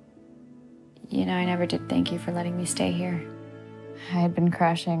 You know, I never did thank you for letting me stay here. I had been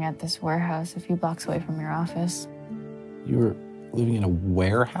crashing at this warehouse a few blocks away from your office. You were living in a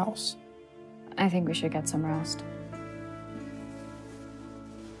warehouse? I think we should get some rest.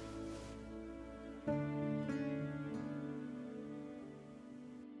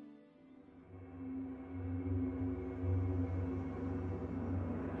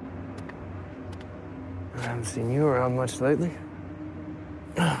 I haven't seen you around much lately.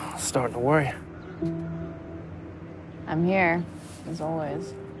 Starting to worry. I'm here, as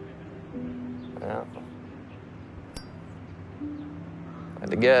always. Yeah. I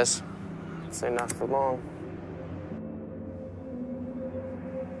had to guess. I'd say not for long.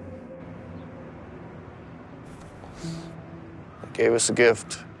 They gave us a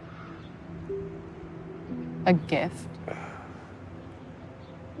gift. A gift?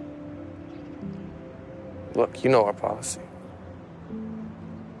 Look, you know our policy.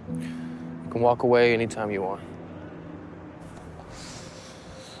 You can walk away anytime you want.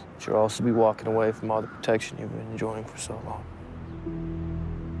 But you'll also be walking away from all the protection you've been enjoying for so long.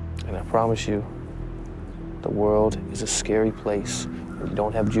 And I promise you, the world is a scary place where you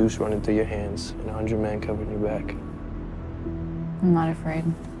don't have juice running through your hands and 100 men covering your back. I'm not afraid.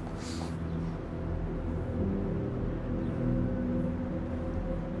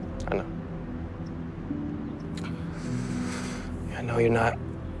 I know. Yeah, I know you're not.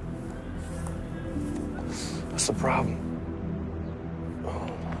 That's the problem.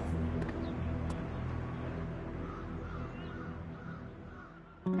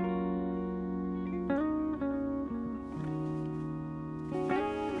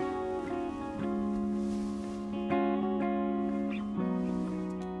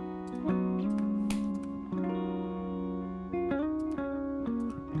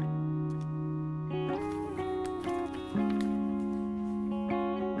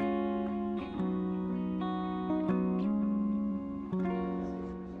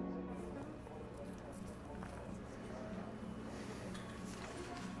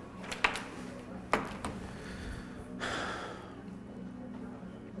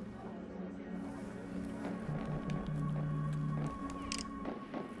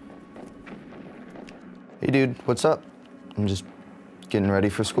 Hey, dude, what's up? I'm just getting ready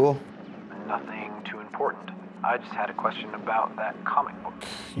for school. Nothing too important. I just had a question about that comic book.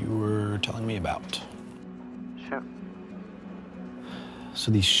 You were telling me about. Shoot.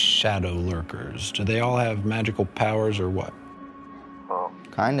 So these shadow lurkers, do they all have magical powers or what? Well,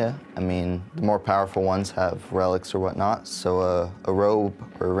 kinda. I mean, the more powerful ones have relics or whatnot, so a robe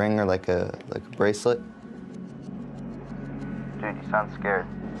or a ring or like a bracelet. Dude, you sound scared.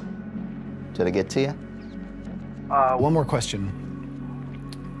 Did I get to you? One more question.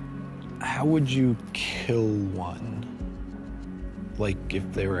 How would you kill one? Like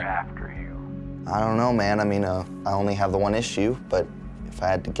if they were after you? I don't know, man. I mean, I only have the one issue, but if I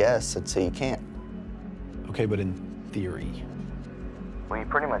had to guess, I'd say you can't. Okay, but in theory. Well, you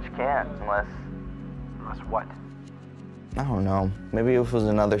pretty much can't, unless what? I don't know. Maybe if it was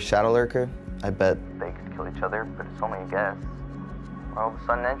another shadow lurker, I bet they could kill each other, but it's only a guess. Or all of a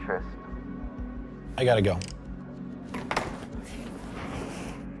sudden interest. I gotta go.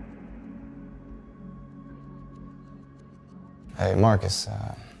 Hey, Marcus,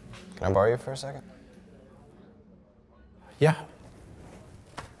 can I borrow you for a second? Yeah.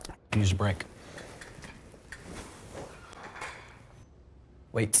 Use a break.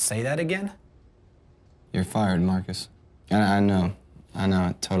 Wait, say that again? You're fired, Marcus. I know,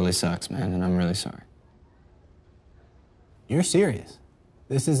 it totally sucks, man, and I'm really sorry. You're serious?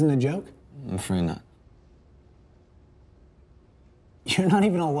 This isn't a joke? I'm afraid not. You're not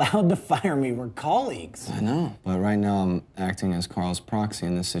even allowed to fire me. We're colleagues. I know, but right now I'm acting as Carl's proxy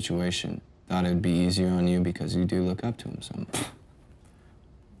in this situation. Thought it'd be easier on you because you do look up to him so much.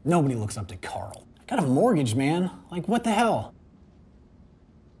 Nobody looks up to Carl. I got a mortgage, man. Like, what the hell?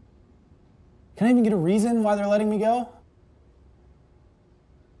 Can I even get a reason why they're letting me go?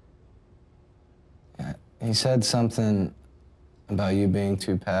 Yeah, he said something about you being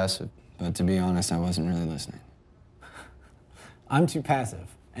too passive, but to be honest, I wasn't really listening. I'm too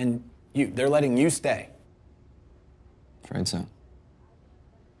passive, and they're letting you stay. Afraid so.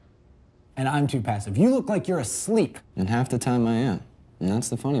 And I'm too passive. You look like you're asleep. And half the time I am. And that's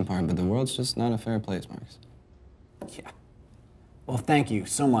the funny part, but the world's just not a fair place, Marcus. Yeah. Well, thank you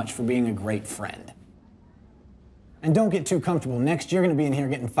so much for being a great friend. And don't get too comfortable. Next, you're gonna be in here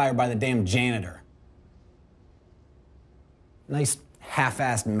getting fired by the damn janitor. Nice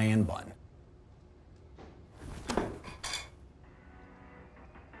half-assed man bun.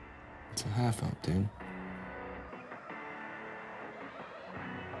 It's a half-up, dude.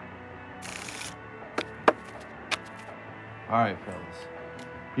 All right, fellas.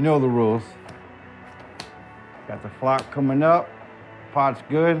 You know the rules. Got the flock coming up. Pot's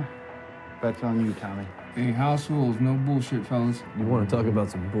good. Bet's on you, Tommy. Hey, house rules, no bullshit, fellas. You want to talk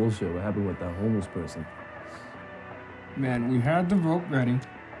about some bullshit? What happened with that homeless person? Man, we had the rope ready.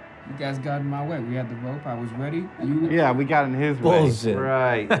 You guys got in my way. We had the rope. I was ready. Yeah, we got in his Bullshit. way.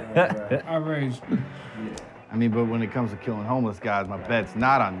 Right. I raised you. I mean, but when it comes to killing homeless guys, my bet's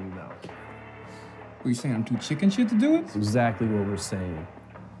not on you, though. What, you saying I'm too chicken shit to do it? That's exactly what we're saying.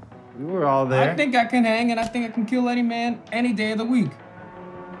 We were all there. I think I can hang, and I think I can kill any man any day of the week.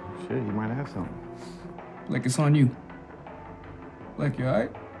 Shit, you might have something. Like it's on you. Like you all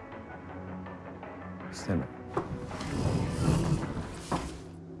right? Stand up.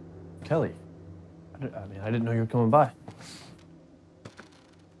 Kelly, I didn't know you were coming by.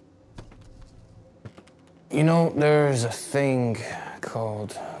 You know, there's a thing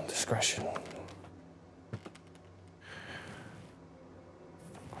called discretion.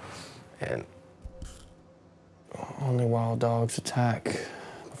 And only wild dogs attack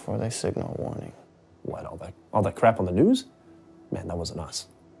before they signal warning. What, all that crap on the news? Man, that wasn't us.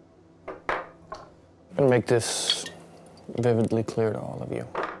 I'm gonna make this vividly clear to all of you.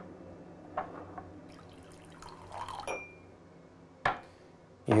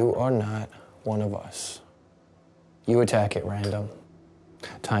 You are not one of us. You attack at random,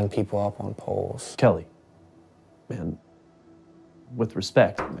 tying people up on poles. Kelly, man, with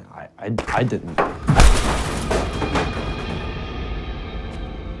respect, man, I didn't.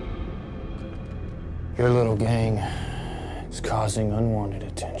 Your little gang is causing unwanted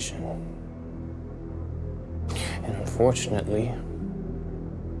attention. And unfortunately,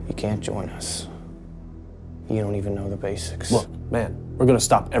 you can't join us. You don't even know the basics. Look, man, we're gonna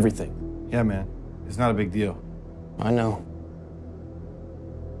stop everything. Yeah, man. It's not a big deal. I know.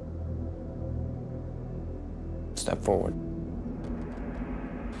 Step forward.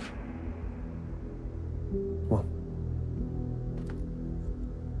 Come on.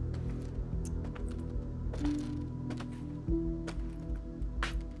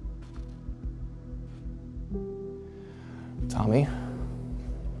 Tommy,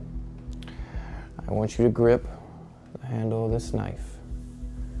 I want you to grip the handle of this knife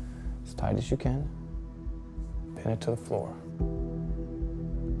as tight as you can. Pin it to the floor.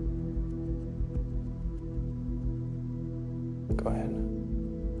 Go ahead.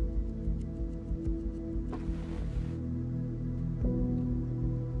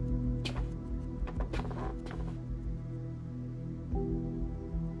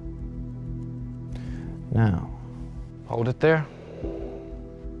 Now, hold it there.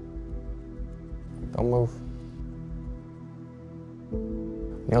 Don't move.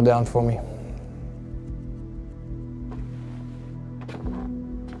 Kneel down for me.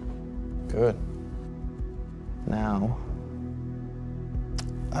 Good. Now,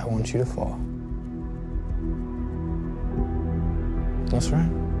 I want you to fall. That's right.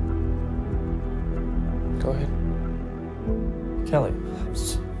 Go ahead. Kelly,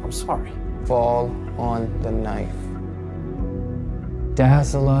 I'm sorry. Fall on the knife.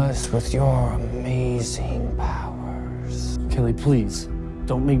 Dazzle us with your amazing powers. Kelly, please,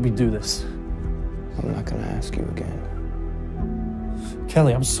 don't make me do this. I'm not gonna ask you again.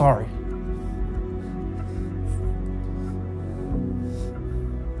 Kelly, I'm sorry.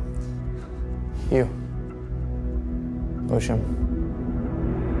 You. Push him.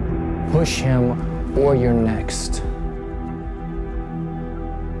 Push him, or you're next.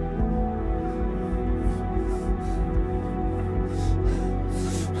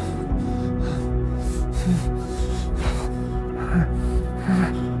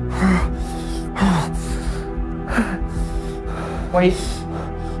 Wait.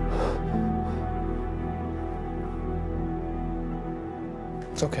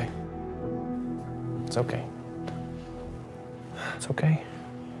 It's okay. It's okay. It's okay.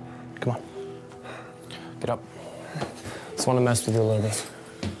 Come on. Get up. Just want to mess with you a little bit.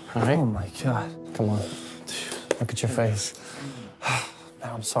 All right? Oh my God. Come on. Look at your face.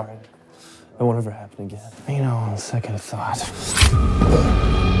 Man, I'm sorry. It won't ever happen again. You know, on second thought.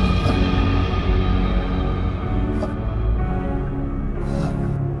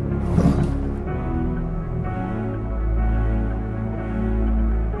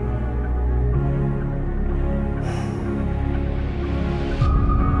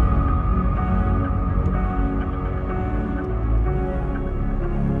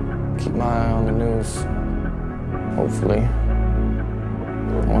 Keep my eye on the news. Hopefully,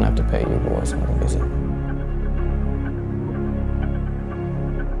 I won't have to pay you boys another visit.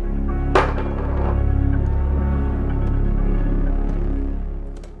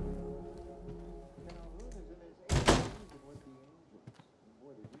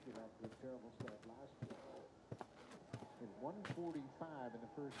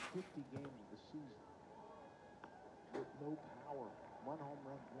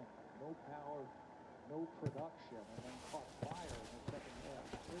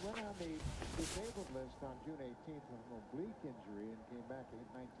 On June 18th with an oblique injury and came back and hit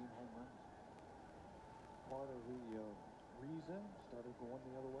 19 home runs. Part of the reason, started going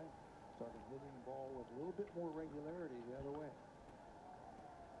the other way. Started hitting the ball with a little bit more regularity the other way.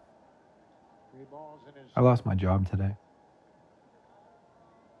 3 balls in his... I lost my job today.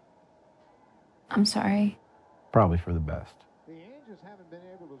 I'm sorry. Probably for the best. The Angels haven't been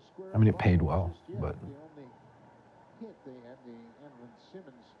able to square. I mean, it paid well, but... The only hit they had, the Evelyn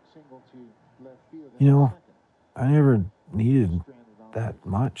Simmons single to left field. You know, I never needed that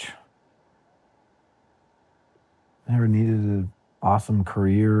much. I never needed an awesome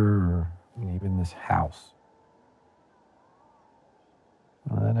career or even this house.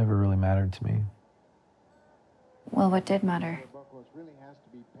 Well, that never really mattered to me. Well, what did matter?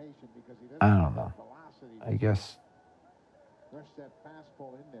 I don't know. I guess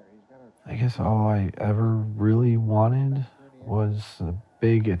all I ever really wanted was a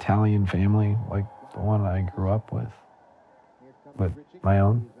big Italian family like the one I grew up with. But my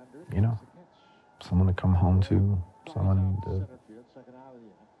own, you know, someone to come home to, someone to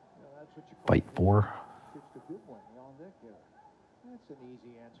fight for. That's an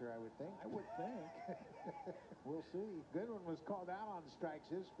easy answer, I would think. We'll see. Goodwin was called out on strikes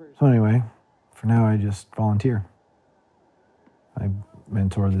his first. So anyway, for now I just volunteer. I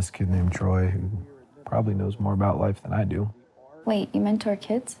mentor this kid named Troy who probably knows more about life than I do. Wait, you mentor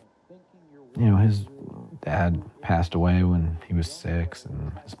kids? You know, his dad passed away when he was 6,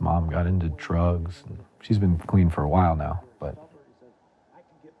 and his mom got into drugs. And she's been clean for a while now, but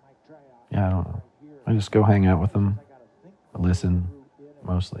yeah, I don't know. I just go hang out with them, listen,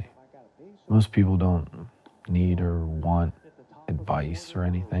 mostly. Most people don't need or want advice or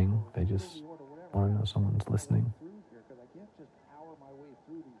anything. They just want to know someone's listening.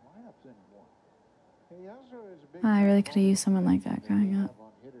 I really could have used someone like that growing up.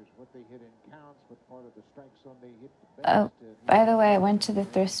 Oh, by the way, I went to the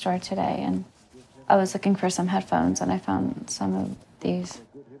thrift store today and I was looking for some headphones and I found some of these.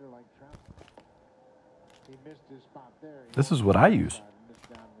 This is what I use.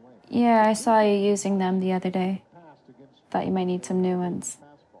 Yeah, I saw you using them the other day. Thought you might need some new ones.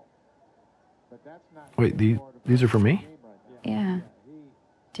 Wait, these are for me? Yeah.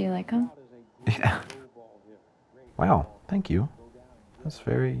 Do you like them? Yeah. Wow, thank you. That's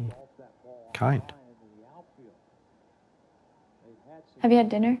very kind. Have you had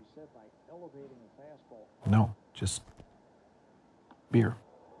dinner? No, just beer,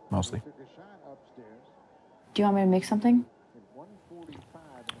 mostly. Do you want me to make something?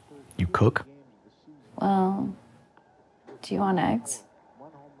 You cook? Well, do you want eggs?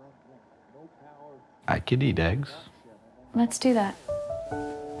 I could eat eggs. Let's do that.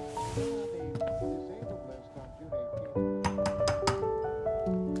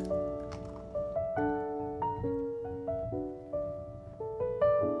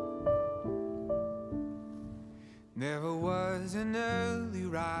 Never was an early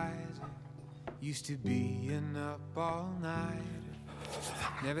riser, used to be an up all nighter.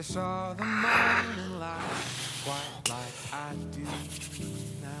 Never saw the morning light quite like I do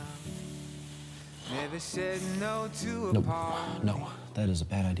now. Never said no to a party. No, that is a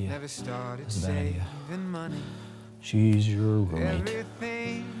bad idea. Never started That's a bad idea. saving money. She's your roommate.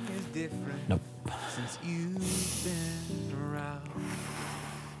 Everything is different Nope. since you've been around.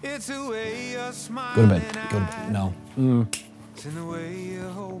 It's the way you're Go to smiling. bed. Go to bed. No. It's in the way you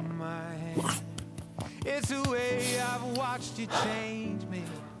hold my hand. It's the way I've watched you change me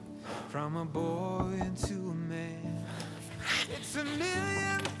from a boy into a man. It's a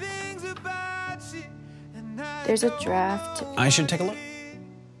million things about you, and There's a draft. I should take a look.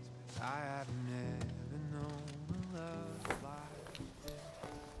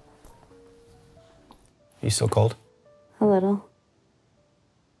 You still cold? A little.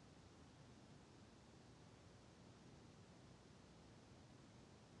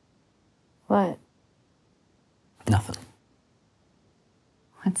 What? Nothing.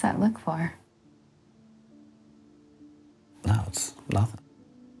 What's that look for? No, it's nothing.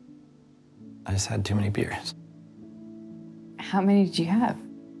 I just had too many beers. How many did you have?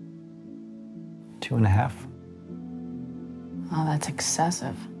 2.5. Oh, that's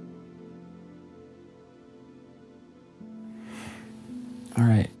excessive. All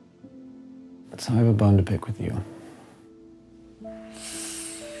right. So I have a bone to pick with you.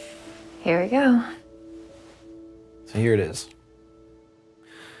 Here we go. So here it is.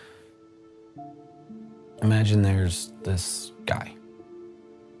 Imagine there's this guy.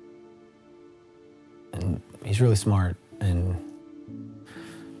 And he's really smart and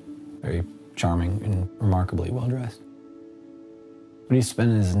very charming and remarkably well-dressed. But he's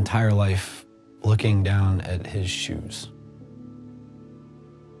spent his entire life looking down at his shoes.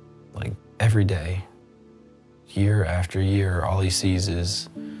 Like every day, year after year, all he sees is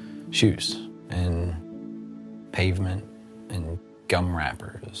shoes and pavement and gum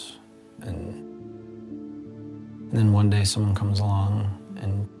wrappers. And then one day someone comes along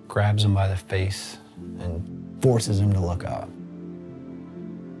and grabs him by the face and forces him to look up.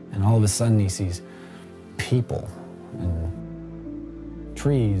 And all of a sudden he sees people and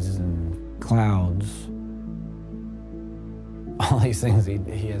trees and clouds. All these things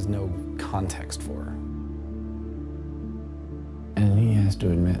he has no context for. And he has to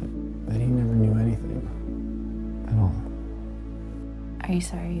admit that he never knew anything at all. Are you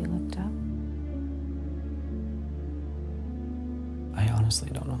sorry you looked up? I honestly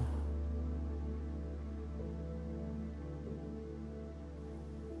don't know.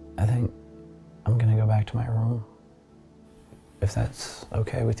 I think I'm gonna go back to my room, if that's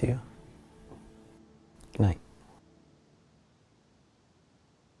okay with you. Good night.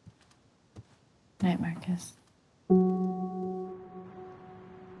 Night, Marcus.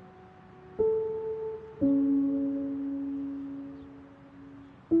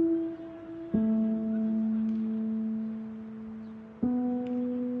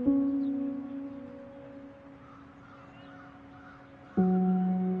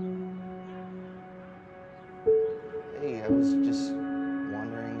 Hey, I was just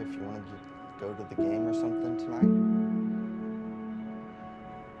wondering if you wanted to go to the game or something tonight.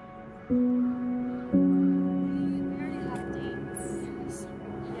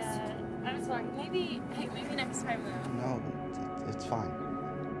 Yeah, I'm sorry. Maybe next time though. No, it's fine.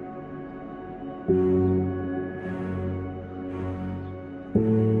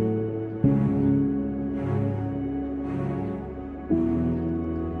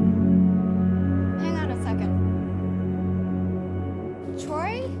 Hang on a second.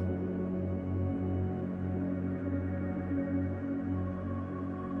 Troy?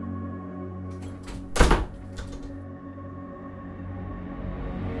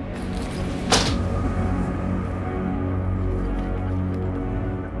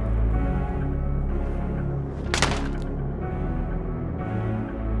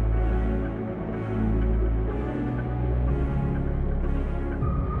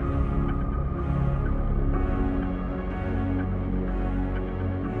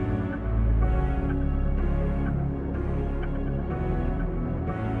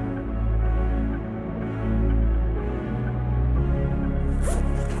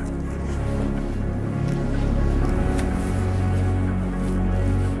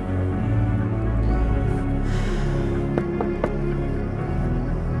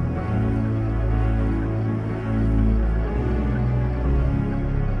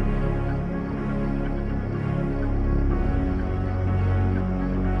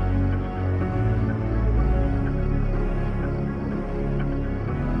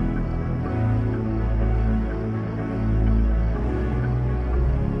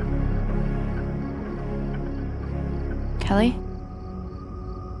 Kelly?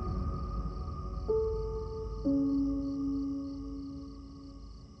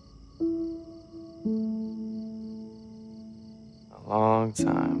 A long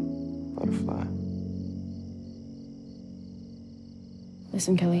time, butterfly.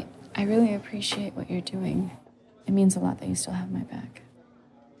 Listen, Kelly, I really appreciate what you're doing. It means a lot that you still have my back.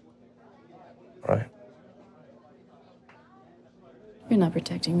 Right. You're not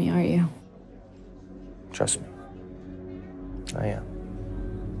protecting me, are you? Trust me. I am.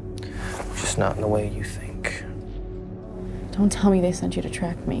 Just not in the way you think. Don't tell me they sent you to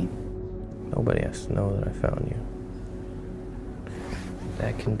track me. Nobody has to know that I found you.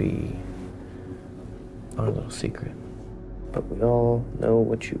 That can be our little secret. But we all know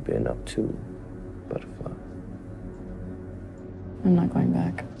what you've been up to, butterfly. I'm not going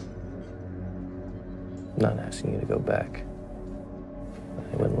back. I'm not asking you to go back.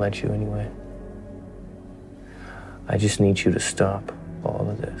 I wouldn't let you anyway. I just need you to stop all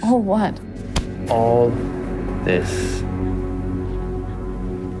of this. Oh, what? All this.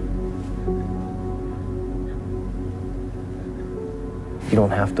 You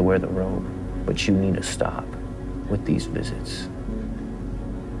don't have to wear the robe, but you need to stop with these visits.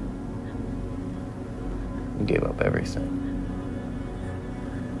 You gave up everything.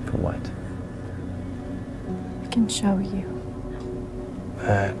 For what? I can show you.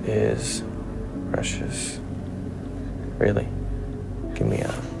 That is precious. Really? Give me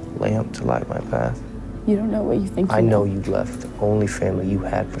a lamp to light my path. You don't know what you think you I know you left the only family you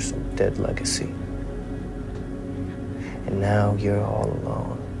had for some dead legacy. And now you're all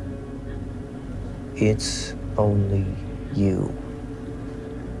alone. It's only you.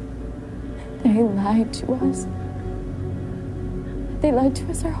 They lied to us. They lied to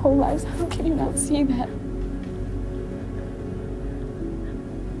us our whole lives. How can you not see that?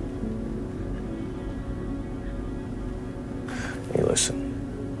 Hey, listen.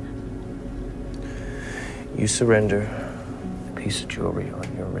 You surrender a piece of jewelry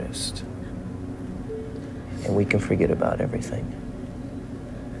on your wrist, and we can forget about everything.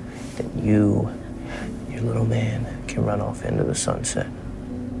 Then you, your little man, can run off into the sunset.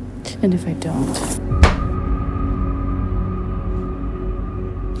 And if I don't?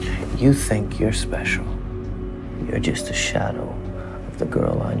 You think you're special. You're just a shadow of the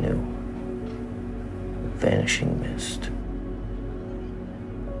girl I knew. Vanishing mist.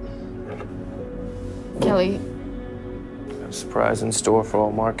 Kelly. A surprise in store for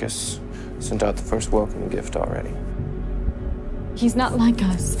old Marcus. Sent out the first welcome gift already. He's not like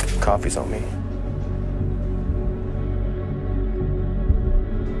us. Coffee's on me.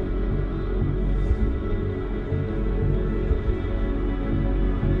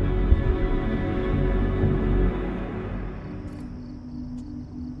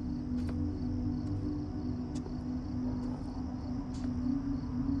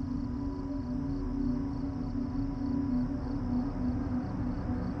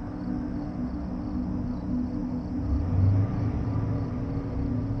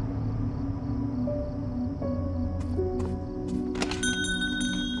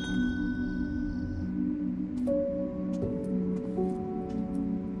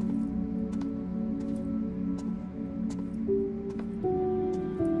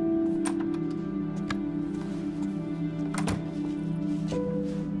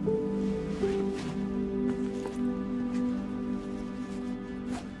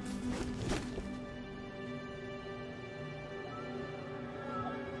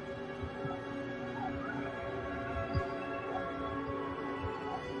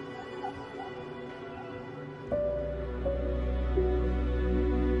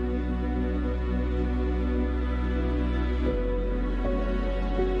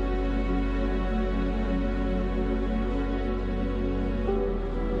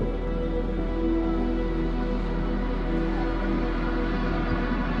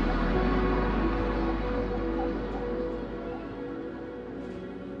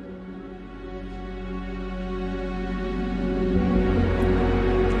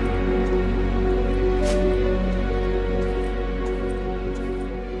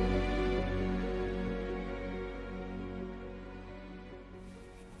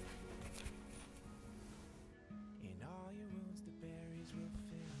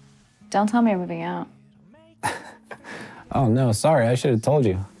 Don't tell me you're moving out. Oh, no, sorry. I should have told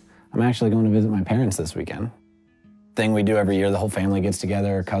you. I'm actually going to visit my parents this weekend. Thing we do every year. The whole family gets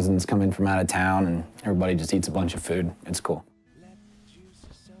together. Cousins come in from out of town, and everybody just eats a bunch of food. It's cool.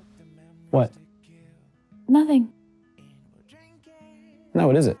 What? Nothing. No,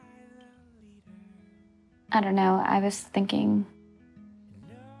 what is it? I don't know. I was thinking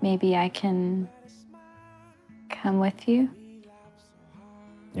maybe I can come with you?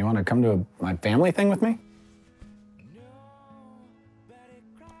 You want to come to my family thing with me?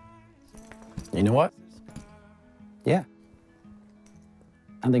 You know what? Yeah.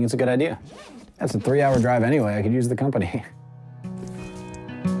 I think it's a good idea. That's a 3-hour drive anyway. I could use the company.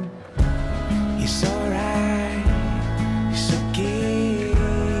 It's alright, it's okay,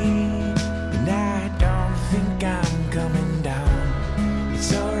 and I don't think I'm coming down.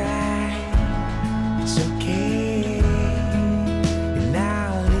 It's alright, it's okay, and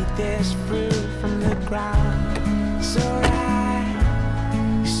I'll eat this fruit from the ground. It's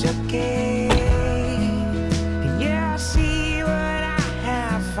alright, it's okay, and yeah, I see what I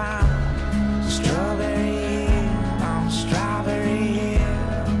have found. Strawberry hill on strawberry hill,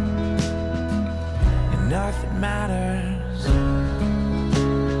 and nothing matters.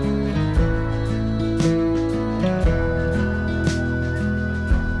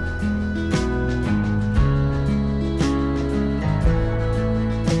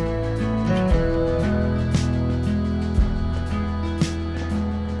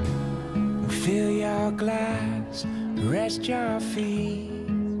 Fill your glass, rest your feet.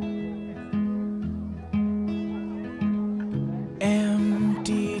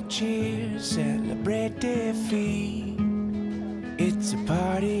 Empty cheers, celebrate defeat. It's a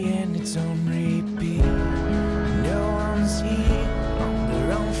party and it's on repeat. No one's here on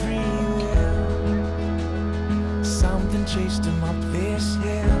their own free will. Something chased them up this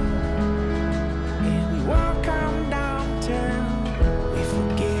hill, and we won't come down till we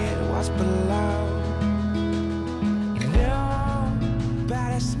forget what's below. And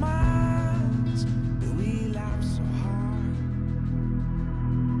nobody smiles, but we laugh so hard.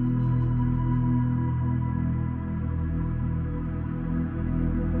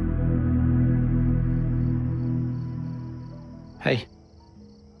 Hey.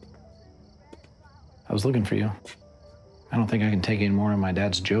 I was looking for you. I don't think I can take any more of my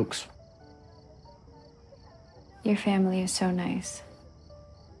dad's jokes. Your family is so nice.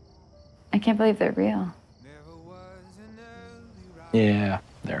 I can't believe they're real. Yeah,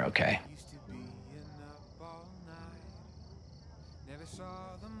 they're okay.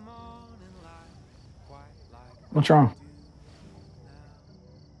 What's wrong?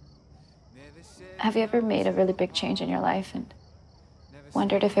 Have you ever made a really big change in your life and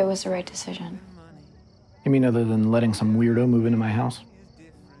wondered if it was the right decision? You mean other than letting some weirdo move into my house?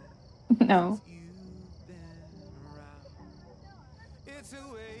 No.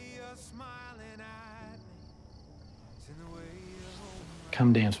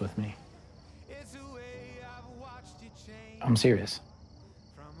 Come dance with me. I'm serious.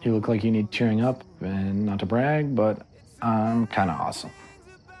 You look like you need cheering up, and not to brag, but I'm kind of awesome.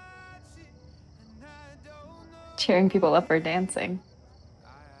 Cheering people up or dancing?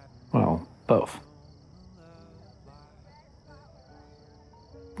 Well, both.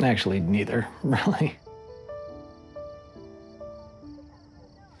 Actually, neither, really.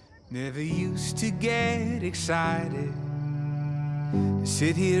 Never used to get excited, to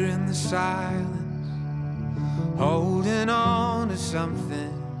sit here in the silence, holding on to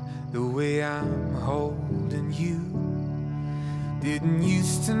something the way I'm holding you. Didn't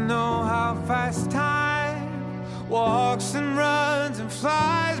used to know how fast time walks and runs and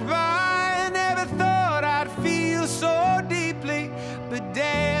flies by. Never thought I'd feel so deeply, but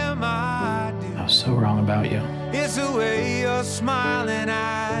damn, I do. I was so wrong about you. It's the way you're smiling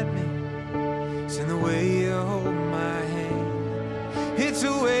at me, it's in the way you hold my hand. It's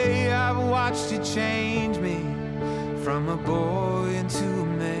the way I've watched you change me from a boy into a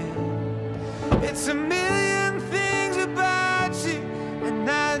man. It's a million things about you, and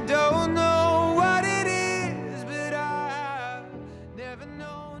I don't know what it is, but I've never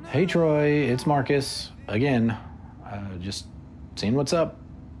known. Hey, Troy, it's Marcus. Again, just seeing what's up.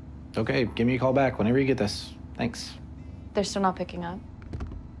 Okay, give me a call back whenever you get this. Thanks. They're still not picking up.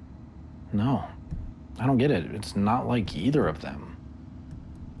 No, I don't get it. It's not like either of them.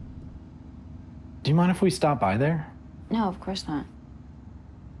 Do you mind if we stop by there? No, of course not.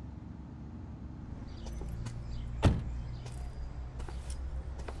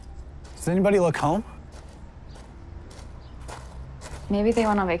 Does anybody look home? Maybe they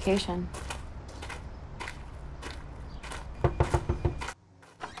went on vacation.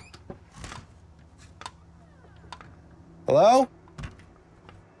 Hello?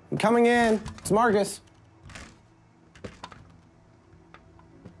 I'm coming in. It's Marcus.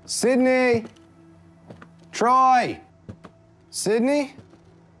 Sydney? Troy? Sydney?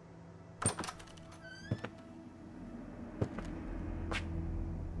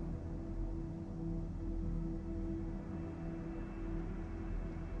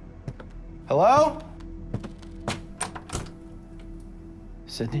 Hello?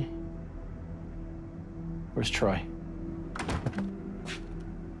 Sydney? Where's Troy?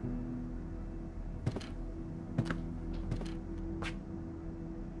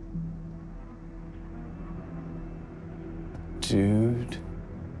 Dude.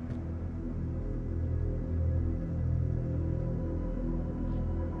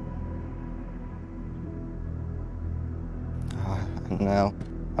 No,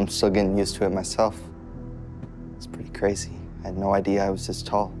 I'm still getting used to it myself. It's pretty crazy. I had no idea I was this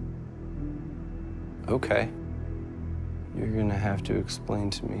tall. Okay. You're gonna have to explain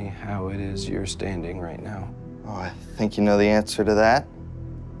to me how it is you're standing right now. Oh, I think you know the answer to that.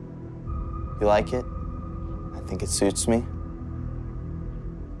 You like it? I think it suits me.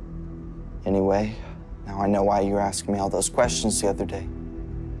 Anyway, now I know why you were asking me all those questions the other day.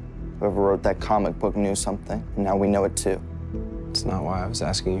 Whoever wrote that comic book knew something, and now we know it too. It's not why I was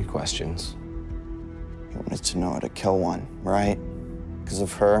asking you questions. You wanted to know how to kill one, right? Because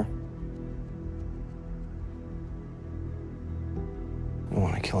of her? I don't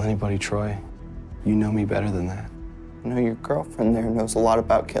want to kill anybody, Troy. You know me better than that. I know your girlfriend there knows a lot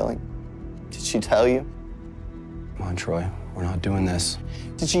about killing. Did she tell you? Come on, Troy. We're not doing this.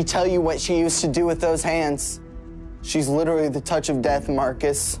 Did she tell you what she used to do with those hands? She's literally the touch of death,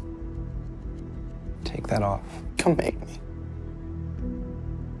 Marcus. Take that off. Come make me.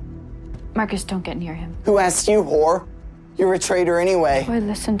 Marcus, don't get near him. Who asked you, whore? You're a traitor anyway. Boy,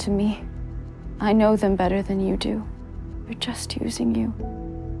 listen to me. I know them better than you do. They're just using you.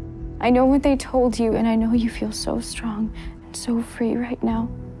 I know what they told you, and I know you feel so strong and so free right now.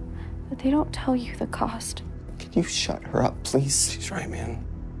 But they don't tell you the cost. Can you shut her up, please? She's right, man.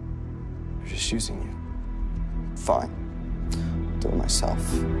 They're just using you. Fine. I'll do it myself.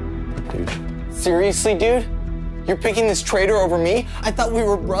 Dude. Seriously, dude? You're picking this traitor over me? I thought we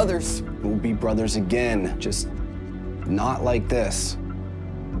were brothers. We'll be brothers again, just not like this.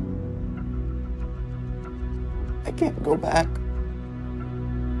 I can't go back.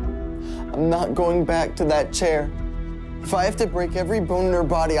 I'm not going back to that chair. If I have to break every bone in her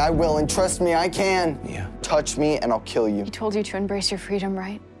body, I will, and trust me, I can. Yeah. Touch me and I'll kill you. He told you to embrace your freedom,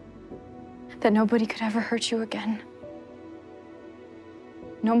 right? That nobody could ever hurt you again.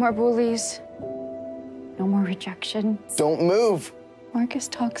 No more bullies. No more rejection. Don't move. Marcus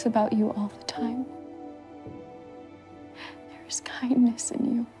talks about you all the time. There's kindness in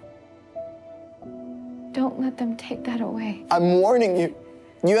you. Don't let them take that away. I'm warning you.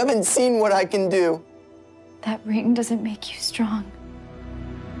 You haven't seen what I can do. That ring doesn't make you strong.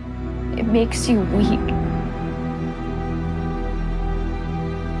 It makes you weak.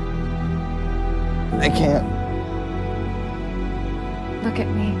 I can't. Look at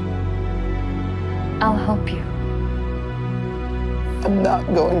me. I'll help you. I'm not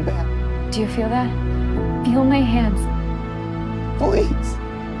going back. Do you feel that? Feel my hands. Please.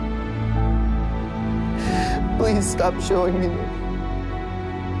 Please stop showing me this.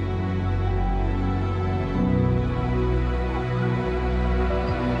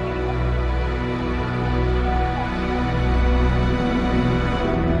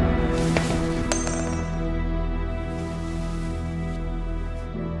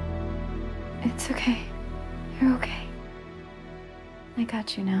 It's okay. You're okay. I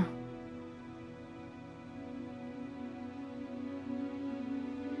got you now.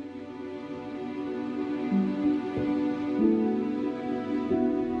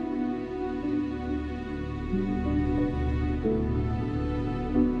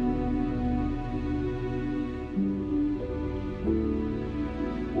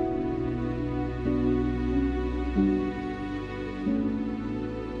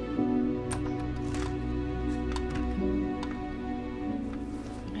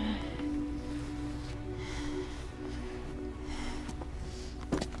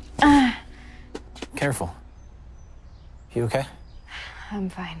 Careful. You okay? I'm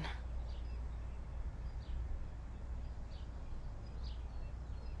fine.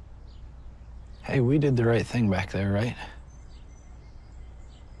 Hey, we did the right thing back there, right?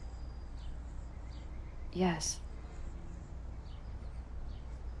 Yes.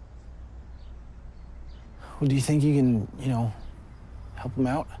 Well, do you think you can, help him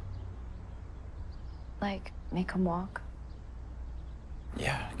out? Like, make him walk?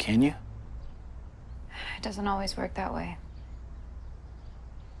 Yeah, can you? It doesn't always work that way.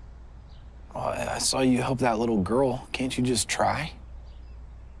 Well, I saw you help that little girl. Can't you just try?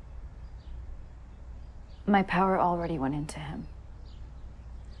 My power already went into him.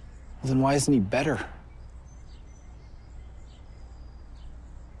 Well, then why isn't he better?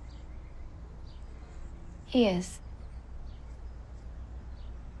 He is.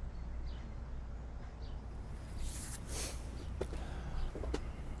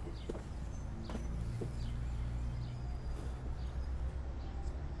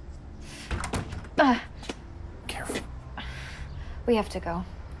 Careful. We have to go.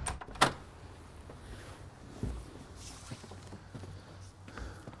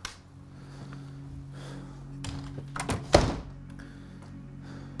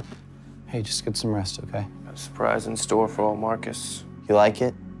 Hey, just get some rest, okay? Got a surprise in store for old Marcus. You like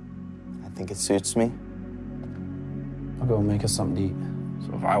it? I think it suits me. I'll go make us something to eat.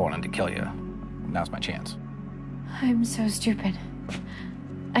 So if I wanted to kill you, now's my chance. I'm so stupid.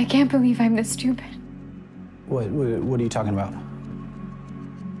 I can't believe I'm this stupid. What are you talking about?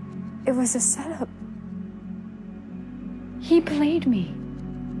 It was a setup. He played me.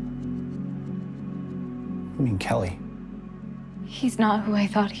 I mean, Kelly. He's not who I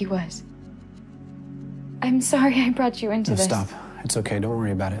thought he was. I'm sorry I brought you into No, this. stop. It's okay, don't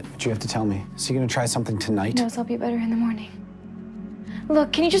worry about it. But you have to tell me. Is he gonna try something tonight? Knows I'll be better in the morning.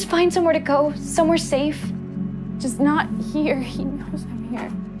 Look, can you just find somewhere to go? Somewhere safe? Just not here. He knows I'm here.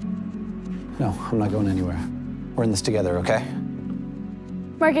 No, I'm not going anywhere. We're in this together, okay?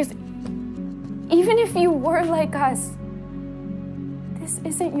 Marcus, even if you were like us, this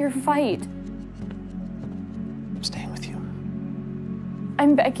isn't your fight. I'm staying with you.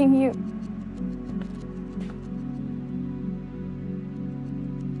 I'm begging you.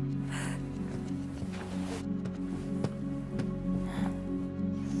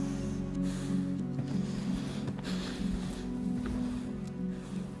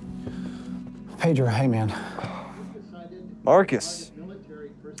 Pedro, hey man. Marcus.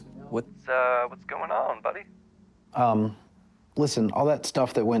 What's going on, buddy? Listen, all that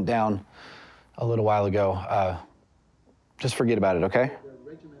stuff that went down a little while ago, just forget about it, okay?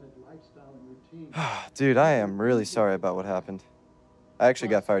 Dude, I am really sorry about what happened. I actually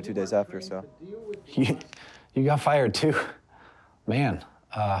got fired 2 days after, so. You got fired too? Man,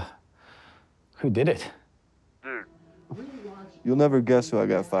 who did it? Dude. You'll never guess who I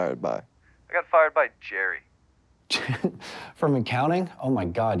got fired by. I got fired by Jerry. From accounting? Oh my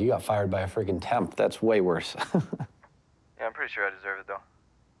God, you got fired by a freaking temp. That's way worse. Yeah, I'm pretty sure I deserve it, though.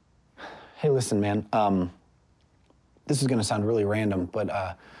 Hey, listen, man. This is gonna sound really random,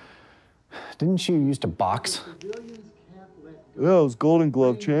 but didn't you used to box? Yeah, I was Golden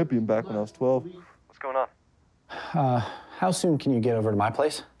Glove champion back when I was 12. What's going on? How soon can you get over to my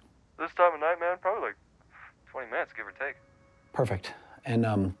place? This time of night, man, probably like 20 minutes, give or take. Perfect.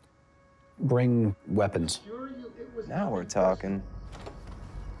 And bring weapons. Now we're talking.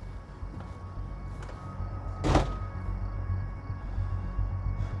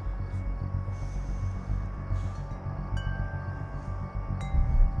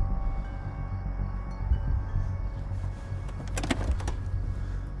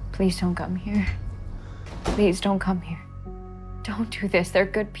 Please don't come here. Please don't come here. Don't do this. They're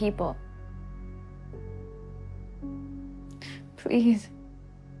good people. Please.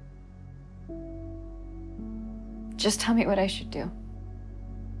 Just tell me what I should do.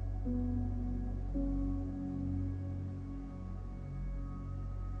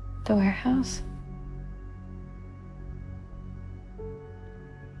 The warehouse?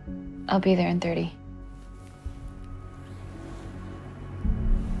 I'll be there in 30.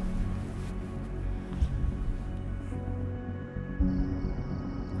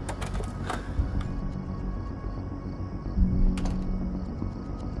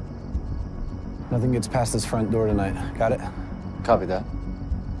 Nothing gets past this front door tonight. Got it? Copy that.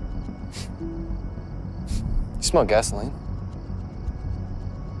 You smell gasoline?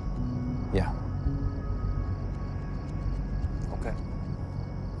 Yeah. Okay.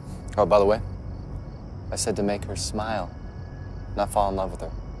 Oh, by the way, I said to make her smile, not fall in love with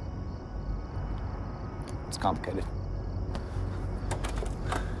her. It's complicated.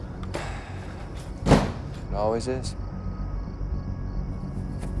 It always is.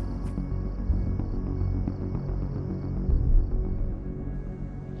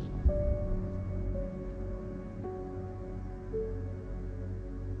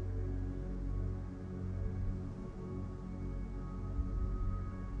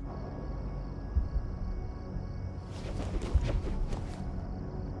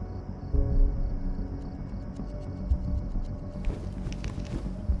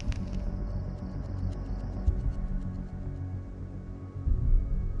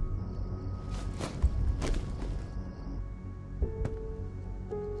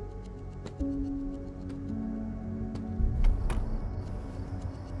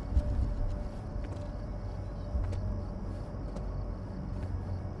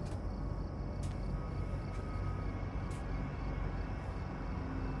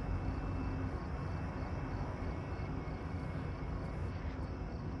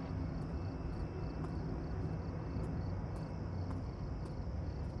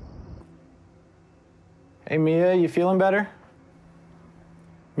 Hey, Mia, you feeling better?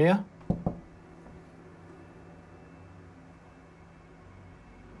 Mia?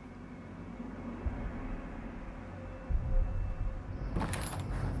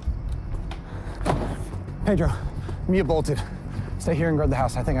 Pedro, Mia bolted. Stay here and guard the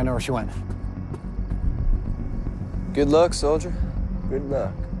house. I think I know where she went. Good luck, soldier. Good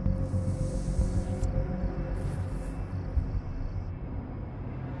luck.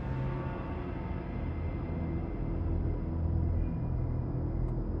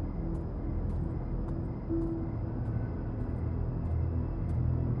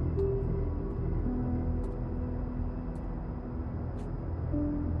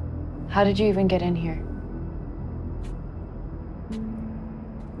 How did you even get in here?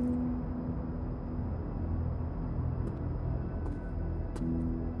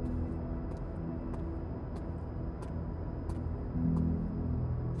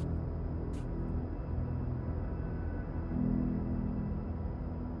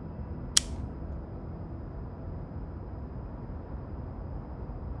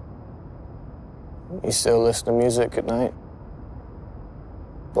 You still listen to music at night?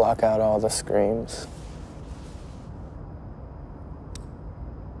 Block out all the screams.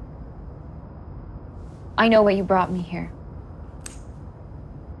 I know why you brought me here.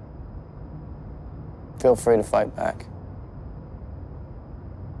 Feel free to fight back.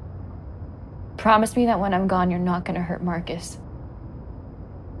 Promise me that when I'm gone, you're not gonna hurt Marcus.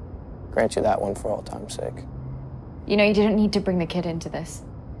 Grant you that one for all time's sake. You know, you didn't need to bring the kid into this.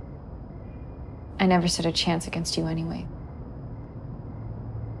 I never stood a chance against you anyway.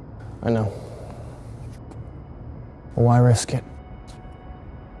 I know. Why risk it?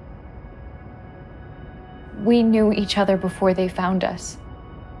 We knew each other before they found us.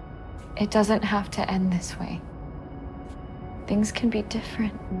 It doesn't have to end this way. Things can be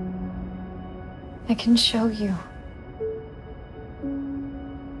different. I can show you.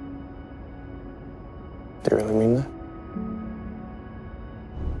 Do you really mean that?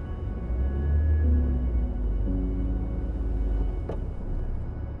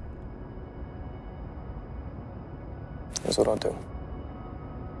 Here's what I'll do.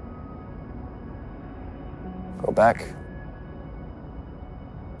 Go back.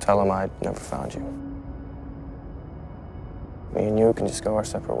 Tell him I never found you. Me and you can just go our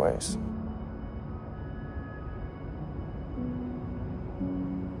separate ways.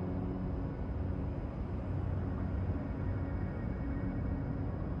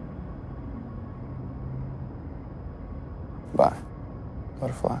 Bye,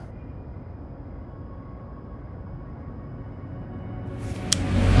 butterfly.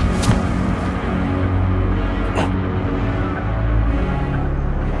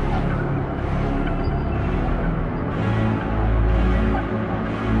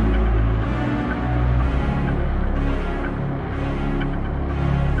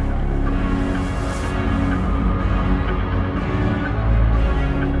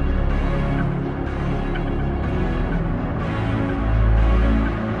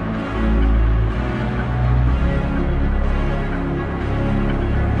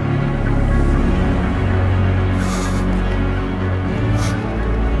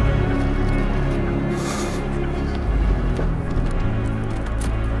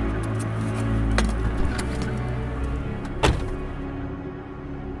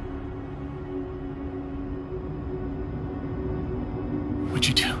 What'd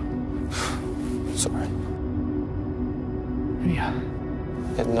you do? Sorry. Mia.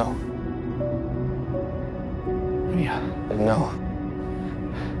 Didn't know. Mia. Didn't know.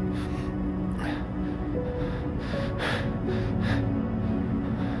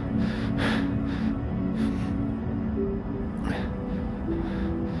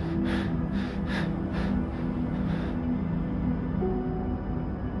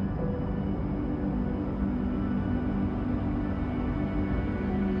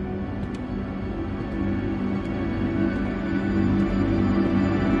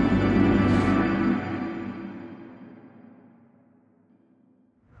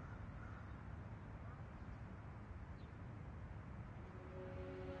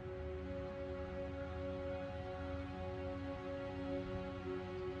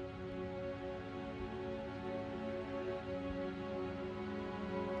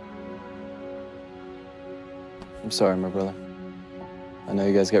 I'm sorry, my brother. I know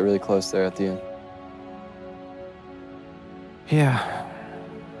you guys got really close there at the end. Yeah.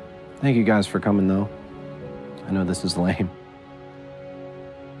 Thank you guys for coming, though. I know this is lame.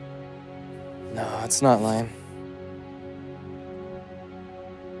 No, it's not lame.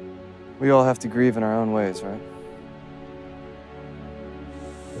 We all have to grieve in our own ways, right?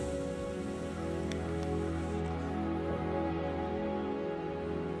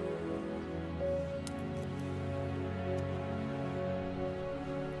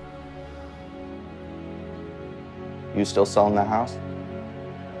 You still selling that house?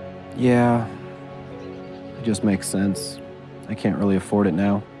 Yeah. It just makes sense. I can't really afford it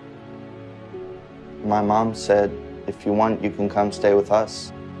now. My mom said, if you want, you can come stay with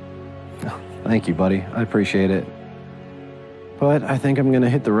us. Thank you, buddy. I appreciate it. But I think I'm gonna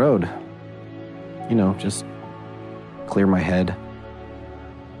hit the road. You know, just clear my head.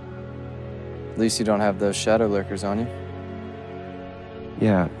 At least you don't have those shadow lurkers on you.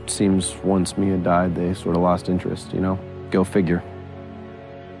 Yeah, it seems once Mia died, they sort of lost interest, you know? Go figure.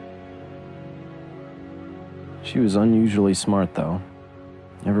 She was unusually smart, though.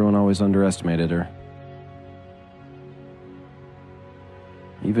 Everyone always underestimated her.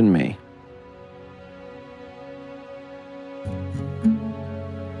 Even me.